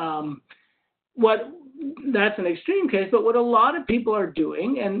 That's an extreme case, but what a lot of people are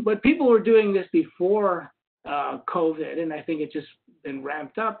doing, and what people were doing this before COVID, and I think it's just been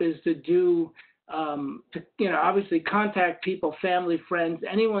ramped up, is to obviously contact people, family, friends,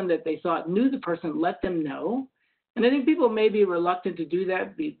 anyone that they thought knew the person, let them know. And I think people may be reluctant to do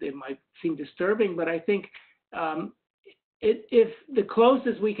that. They might seem disturbing, but I think if the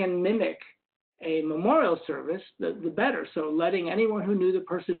closest we can mimic a memorial service, the better. So letting anyone who knew the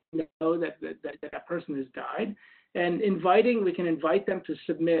person know that person has died, and we can invite them to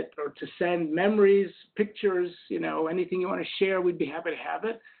submit or to send memories, pictures, anything you want to share, we'd be happy to have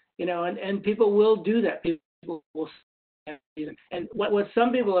it, and people will do that. People will, and what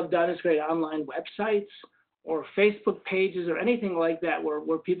some people have done is create online websites or Facebook pages or anything like that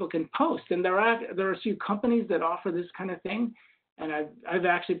where people can post. And there are a few companies that offer this kind of thing. And I've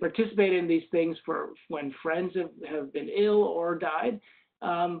actually participated in these things for when friends have been ill or died.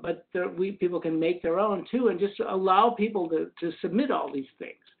 But people can make their own too, and just allow people to submit all these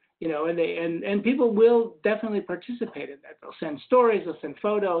things, and people will definitely participate in that. They'll send stories, they'll send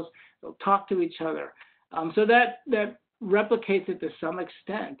photos, they'll talk to each other. So that replicates it to some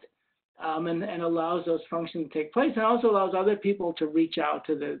extent, and allows those functions to take place, and also allows other people to reach out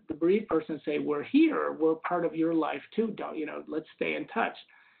to the bereaved person and say, we're here, we're part of your life too, let's stay in touch.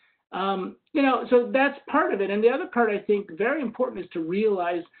 So that's part of it. And the other part, I think, very important, is to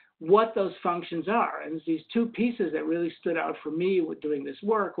realize what those functions are. And these two pieces that really stood out for me with doing this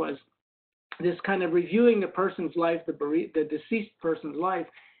work was this kind of reviewing the person's life, the deceased person's life,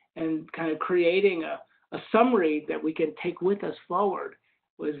 and kind of creating a summary that we can take with us forward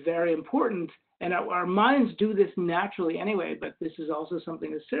was very important. And our minds do this naturally anyway, but this is also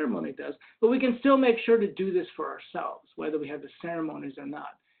something the ceremony does. But we can still make sure to do this for ourselves, whether we have the ceremonies or not.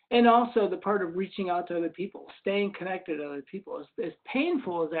 And also the part of reaching out to other people, staying connected to other people. As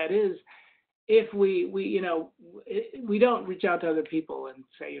painful as that is, if we don't reach out to other people and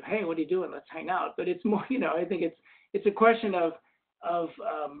say, hey, what are you doing? Let's hang out. But it's more, I think it's a question of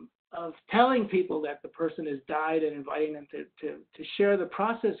telling people that the person has died and inviting them to share the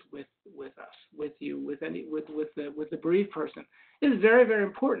process with us, with you, with the bereaved person is very, very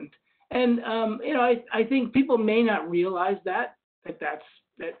important. And I think people may not realize that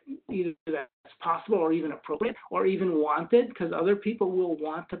either that's possible or even appropriate or even wanted, because other people will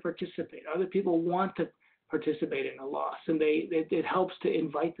want to participate. Other people want to participate in a loss, and it helps to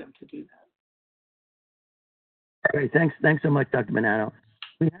invite them to do that. Great, thanks so much, Dr. Bonanno.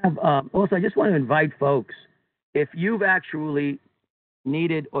 We have also, I just want to invite folks, if you've actually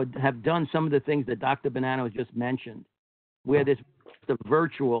needed or have done some of the things that Dr. Bonanno just mentioned, where there's the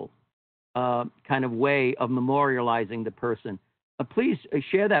virtual kind of way of memorializing the person, please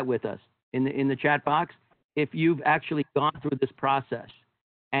share that with us in the chat box. If you've actually gone through this process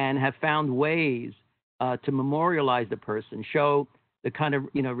and have found ways to memorialize the person, show the kind of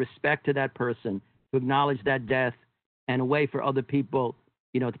respect to that person, to acknowledge that death, and a way for other people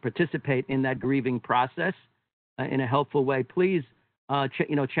to participate in that grieving process in a helpful way, please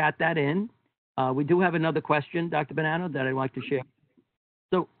chat that in. We do have another question, Dr. Bonanno, that I'd like to share.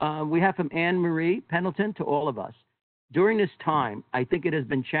 So we have from Anne Marie Pendleton to all of us. During this time, I think it has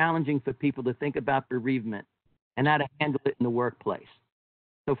been challenging for people to think about bereavement and how to handle it in the workplace.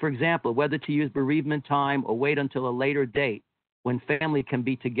 So, for example, whether to use bereavement time or wait until a later date when family can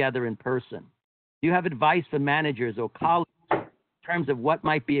be together in person. Do you have advice for managers or colleagues in terms of what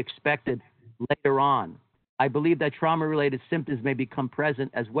might be expected later on? I believe that trauma-related symptoms may become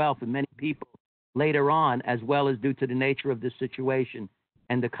present as well for many people later on, as well as due to the nature of this situation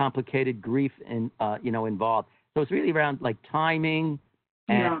and the complicated grief involved. So it's really around like timing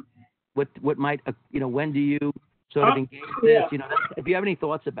and what might, when do you sort of engage this? Yeah. If you have any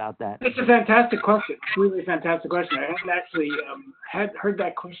thoughts about that. It's a fantastic question. It's really a fantastic question. I haven't actually had heard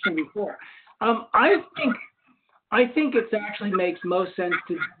that question before. I think it actually makes most sense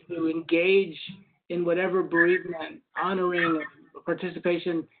to engage in whatever bereavement, honoring,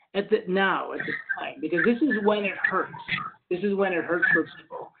 participation at the time, because this is when it hurts. This is when it hurts for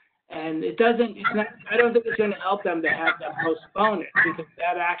people. And I don't think it's going to help them to have them postpone it, because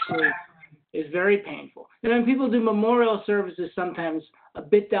that actually is very painful. And when people do memorial services sometimes a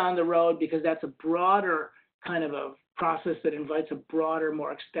bit down the road, because that's a broader kind of a process that invites a broader,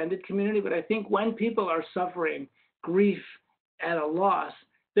 more extended community. But I think when people are suffering grief at a loss,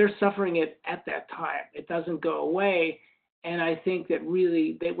 they're suffering it at that time. It doesn't go away. And I think that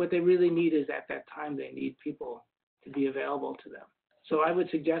really what they really need is at that time, they need people to be available to them. So I would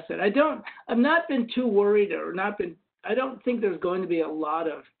suggest that. I've not been too worried I don't think there's going to be a lot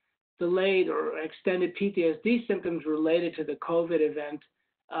of delayed or extended PTSD symptoms related to the COVID event,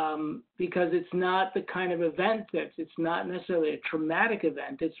 because it's not the kind of event it's not necessarily a traumatic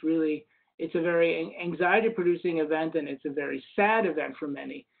event. It's a very anxiety producing event, and it's a very sad event for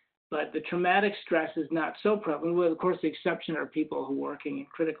many. But the traumatic stress is not so prevalent. Well, of course, the exception are people who are working in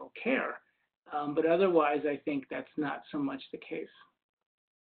critical care. But otherwise, I think that's not so much the case.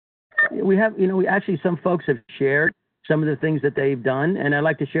 We have, actually some folks have shared some of the things that they've done, and I'd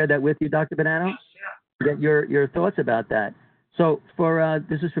like to share that with you, Dr. Bonanno. Get your thoughts about that. So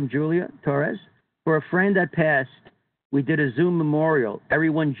this is from Julia Torres. For a friend that passed, we did a Zoom memorial.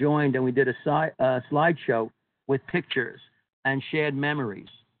 Everyone joined, and we did a slideshow with pictures and shared memories.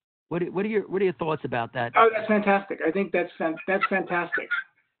 What are your thoughts about that? Oh, that's fantastic. I think that's fantastic.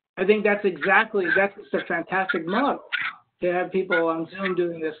 I think that's a fantastic model. to have people on Zoom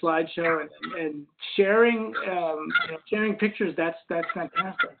doing the slideshow and sharing, sharing pictures. That's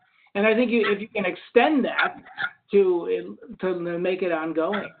fantastic. And I think if you can extend that to make it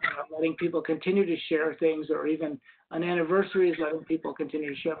ongoing, letting people continue to share things, or even on anniversaries, letting people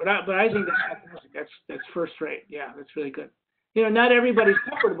continue to share. But I think that's fantastic. That's first rate. Yeah, that's really good. Not everybody's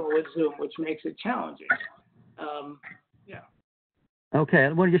comfortable with Zoom, which makes it challenging. Yeah. Okay,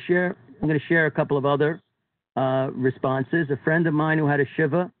 I'm going to share a couple of other responses. A friend of mine who had a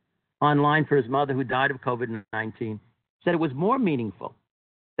Shiva online for his mother who died of COVID-19 said it was more meaningful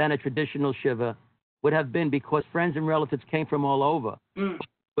than a traditional Shiva would have been because friends and relatives came from all over,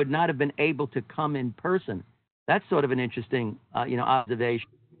 would not have been able to come in person. That's sort of an interesting, observation.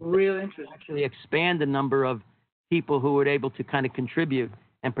 Real interesting. Actually expand the number of people who were able to kind of contribute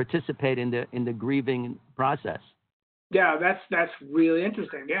and participate in the grieving process. Yeah, that's really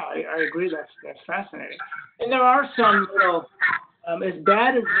interesting. Yeah, I agree. That's fascinating. And there are some little, as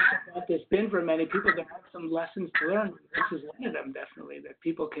bad as this has been for many people, there are some lessons to learn. This is one of them, definitely, that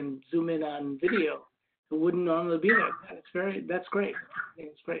people can zoom in on video who wouldn't normally be there. That's great. I think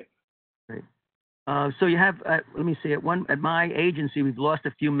it's great. Great. So you have, let me see, at my agency, we've lost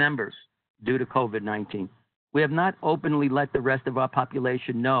a few members due to COVID-19. We have not openly let the rest of our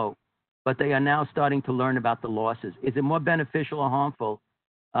population know, but they are now starting to learn about the losses. Is it more beneficial or harmful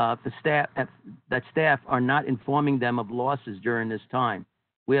for staff that staff are not informing them of losses during this time?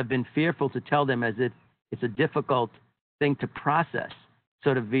 We have been fearful to tell them as if it's a difficult thing to process,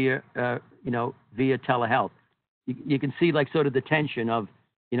 sort of via telehealth. You can see like sort of the tension of,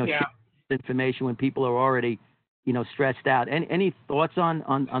 sharing information when people are already, stressed out. Any thoughts on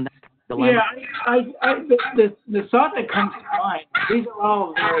that dilemma? Yeah, the thought that comes to mind, these are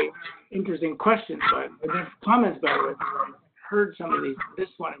all very interesting questions, but there's comments about it. I've heard some of these, this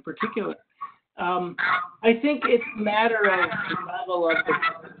one in particular. I think it's a matter of the level of the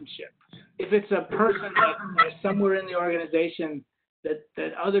relationship. If it's a person that is somewhere in the organization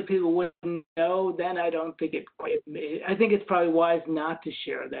that other people wouldn't know, then I don't think I think it's probably wise not to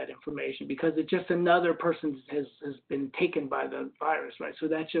share that information, because it's just another person has been taken by the virus, right? So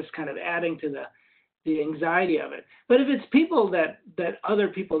that's just kind of adding to the anxiety of it. But if it's people that other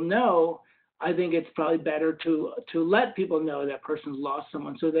people know, I think it's probably better to let people know that person's lost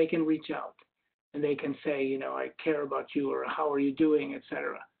someone, so they can reach out and they can say, I care about you, or how are you doing,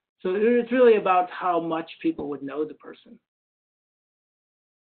 etc. So it's really about how much people would know the person.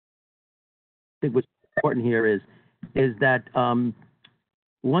 I think what's important here is that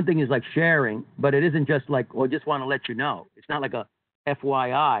one thing is like sharing, but it isn't just like, or just want to let you know. It's not like a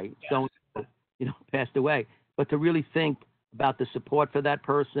FYI, so passed away, but to really think about the support for that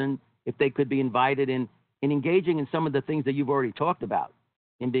person, if they could be invited in engaging in some of the things that you've already talked about,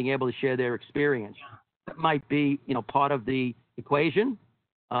 in being able to share their experience. That might be, part of the equation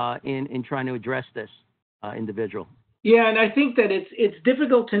in trying to address this individual. Yeah, and I think that it's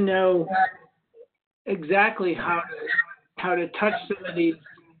difficult to know exactly how to touch somebody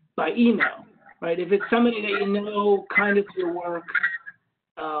by email, right? If it's somebody that you know kind of your work,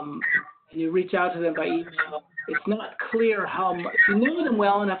 and you reach out to them by email, it's not clear how much. If you know them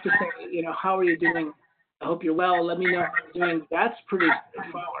well enough to say, how are you doing? I hope you're well. Let me know how you're doing. That's pretty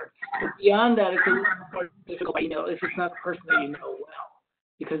straightforward. But beyond that, it's a little more difficult by email if it's not a person that you know well,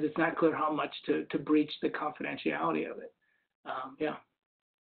 because it's not clear how much to breach the confidentiality of it. Yeah.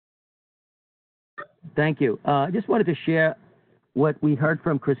 Thank you. I just wanted to share what we heard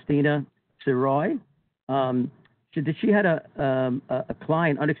from Christina Siroy. She had a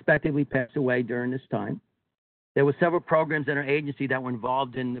client unexpectedly pass away during this time. There were several programs in our agency that were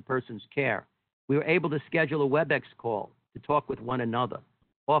involved in the person's care. We were able to schedule a WebEx call to talk with one another,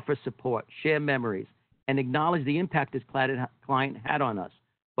 offer support, share memories, and acknowledge the impact this client had on us,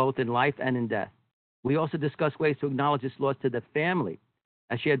 both in life and in death. We also discussed ways to acknowledge this loss to the family,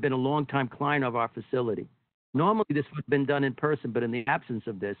 as she had been a longtime client of our facility. Normally, this would have been done in person, but in the absence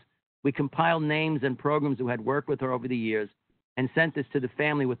of this, we compiled names and programs who had worked with her over the years and sent this to the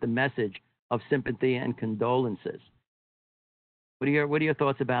family with the message of sympathy and condolences. What are your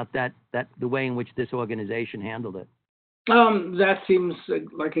thoughts about that the way in which this organization handled it? That seems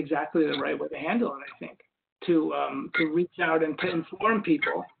like exactly the right way to handle it, I think, to reach out and to inform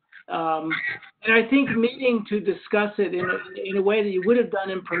people. And I think meeting to discuss it in a way that you would have done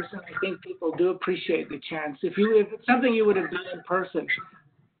in person, I think people do appreciate the chance. If it's something you would have done in person,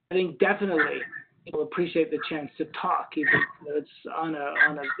 I think definitely people appreciate the chance to talk, either it's on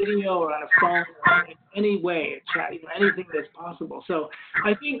a video or on a phone or in any way, a chat, anything that's possible. So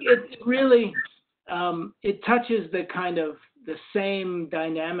I think it really it touches the kind of the same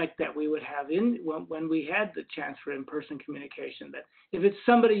dynamic that we would have when we had the chance for in-person communication. That if it's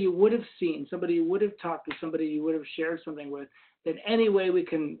somebody you would have seen, somebody you would have talked to, somebody you would have shared something with, that any way we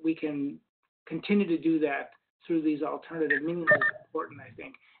can continue to do that through these alternative means is important, I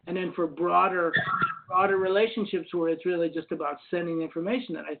think. And then for broader relationships where it's really just about sending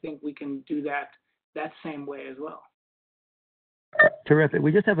information, then I think we can do that same way as well. Terrific.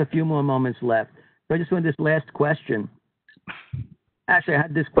 We just have a few more moments left. So I just want this last question. Actually, I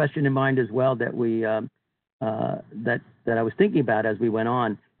had this question in mind as well that that I was thinking about as we went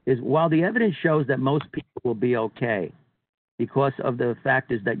on. Is while the evidence shows that most people will be okay because of the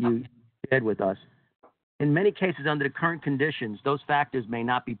factors that you shared with us, in many cases under the current conditions, those factors may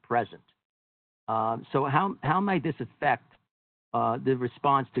not be present. So how might this affect the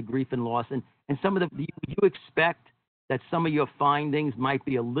response to grief and loss? And some of do you expect that some of your findings might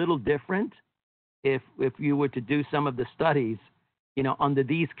be a little different if you were to do some of the studies, under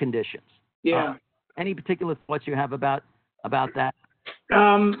these conditions? Yeah. Any particular thoughts you have about that?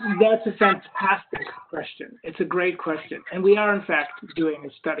 That's a fantastic question. It's a great question, and we are in fact doing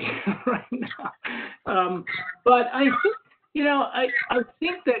a study right now. But I think, I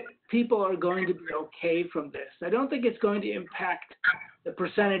think that people are going to be okay from this. I don't think it's going to impact the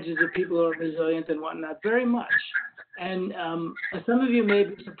percentages of people who are resilient and whatnot very much. And some of you may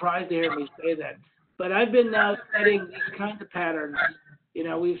be surprised to hear me say that, but I've been now studying these kinds of patterns.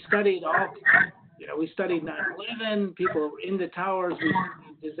 We've studied all. We studied 9/11, people in the towers, we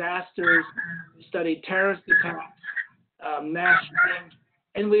studied disasters, we studied terrorist attacks, mass shootings,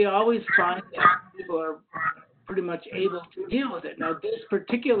 and we always find that people are pretty much able to deal with it. Now, this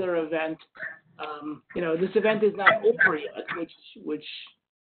particular event, this event is not over yet, which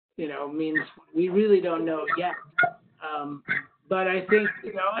means we really don't know yet. But I think,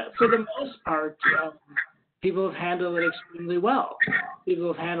 for the most part, people have handled it extremely well. People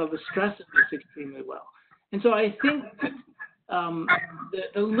have handled the stress of this extremely well. And so I think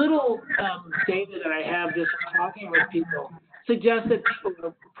the little data that I have just talking with people suggests that people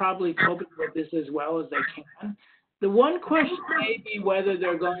are probably coping with this as well as they can. The one question may be whether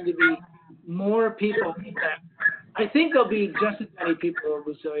there are going to be more people that I think there'll be just as many people who are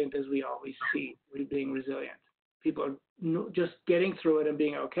resilient as we always see being resilient. People are just getting through it and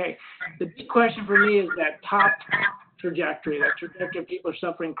being okay. The big question for me is that top trajectory, that trajectory of people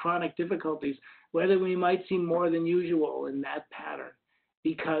suffering chronic difficulties, whether we might see more than usual in that pattern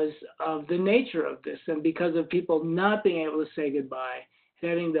because of the nature of this and because of people not being able to say goodbye,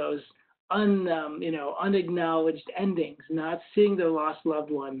 having those unacknowledged endings, not seeing their lost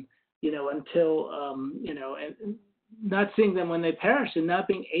loved one, until, and not seeing them when they perish and not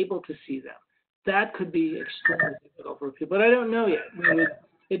being able to see them. That could be extremely difficult for people, but I don't know yet. I mean,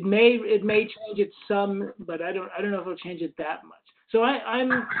 it may change it some, but I don't know if it'll change it that much. So I'm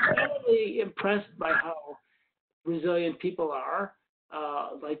definitely impressed by how resilient people are,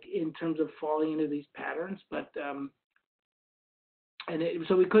 like in terms of falling into these patterns. But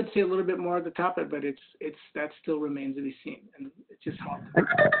so we could see a little bit more at the top of it, but that still remains to be seen, and it's just hard.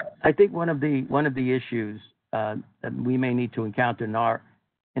 I think one of the issues that we may need to encounter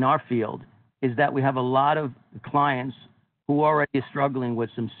in our field is that we have a lot of clients who are already struggling with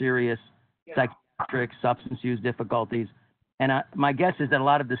some serious psychiatric substance use difficulties. And my guess is that a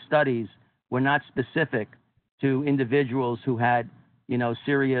lot of the studies were not specific to individuals who had,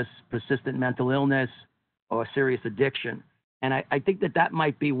 serious persistent mental illness or serious addiction. And I think that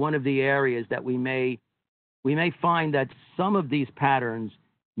might be one of the areas that we may find that some of these patterns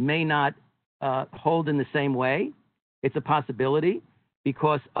may not hold in the same way. It's a possibility,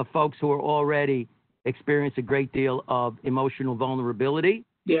 because of folks who are already experience a great deal of emotional vulnerability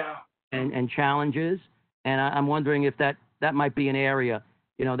and challenges. And I'm wondering if that might be an area,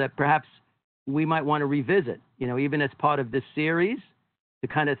 that perhaps we might want to revisit, even as part of this series, to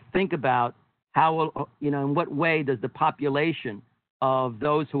kind of think about how, in what way does the population of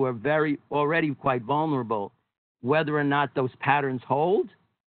those who are already quite vulnerable, whether or not those patterns hold,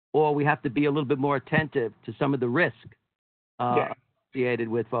 or we have to be a little bit more attentive to some of the risk associated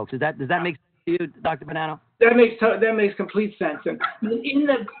with folks. Does that make sense to you, Dr. Bonanno? That makes complete sense. And in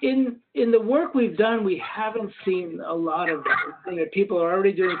the work we've done, we haven't seen a lot of that. People are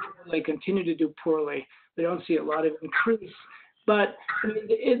already doing poorly, continue to do poorly. We don't see a lot of increase. But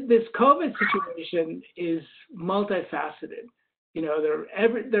this COVID situation is multifaceted.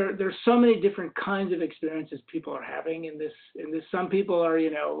 There's so many different kinds of experiences people are having in this. Some people are,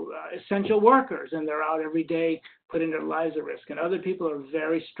 essential workers, and they're out every day putting their lives at risk. And other people are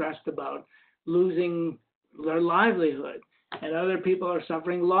very stressed about losing their livelihood. And other people are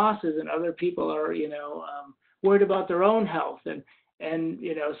suffering losses, and other people are, worried about their own health. And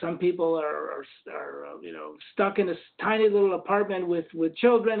some people are stuck in a tiny little apartment with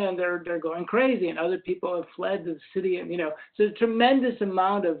children, and they're going crazy, and other people have fled the city, and so a tremendous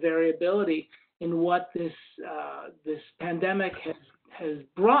amount of variability in what this pandemic has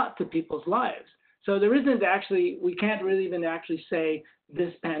brought to people's lives. So there isn't actually, we can't really even actually say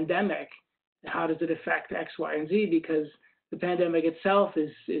this pandemic, how does it affect X, Y, and Z, because the pandemic itself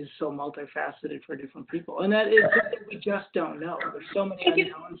is so multifaceted for different people. And that is something we just don't know. There's so many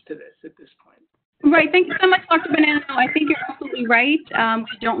unknowns to this at this point. Right. Thank you so much, Dr. Bonanno. I think you're absolutely right.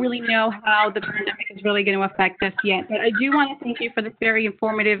 We don't really know how the pandemic is really going to affect us yet. But I do want to thank you for this very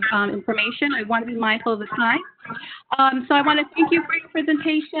informative information. I want to be mindful of the time. So I want to thank you for your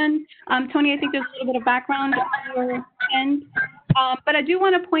presentation. Tony, I think there's a little bit of background on your end. But I do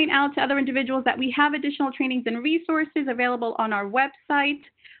want to point out to other individuals that we have additional trainings and resources available on our website.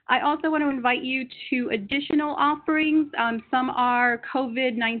 I also want to invite you to additional offerings. Some are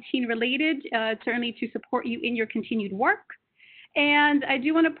COVID-19 related, certainly to support you in your continued work. And I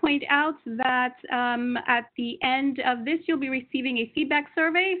do want to point out that at the end of this, you'll be receiving a feedback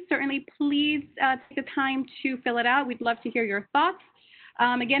survey. Certainly, please take the time to fill it out. We'd love to hear your thoughts.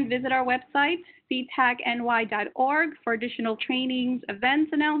 Again, visit our website, ctacny.org, for additional trainings,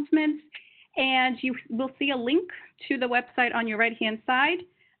 events, announcements, and you will see a link to the website on your right-hand side.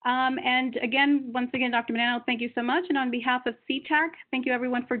 And again, once again, Dr. Bonanno, thank you so much. And on behalf of CTAC, thank you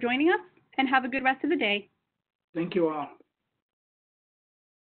everyone for joining us, and have a good rest of the day. Thank you all.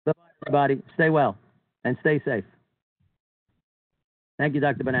 Bye, everybody. Stay well and stay safe. Thank you,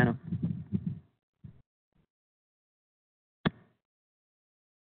 Dr. Bonanno.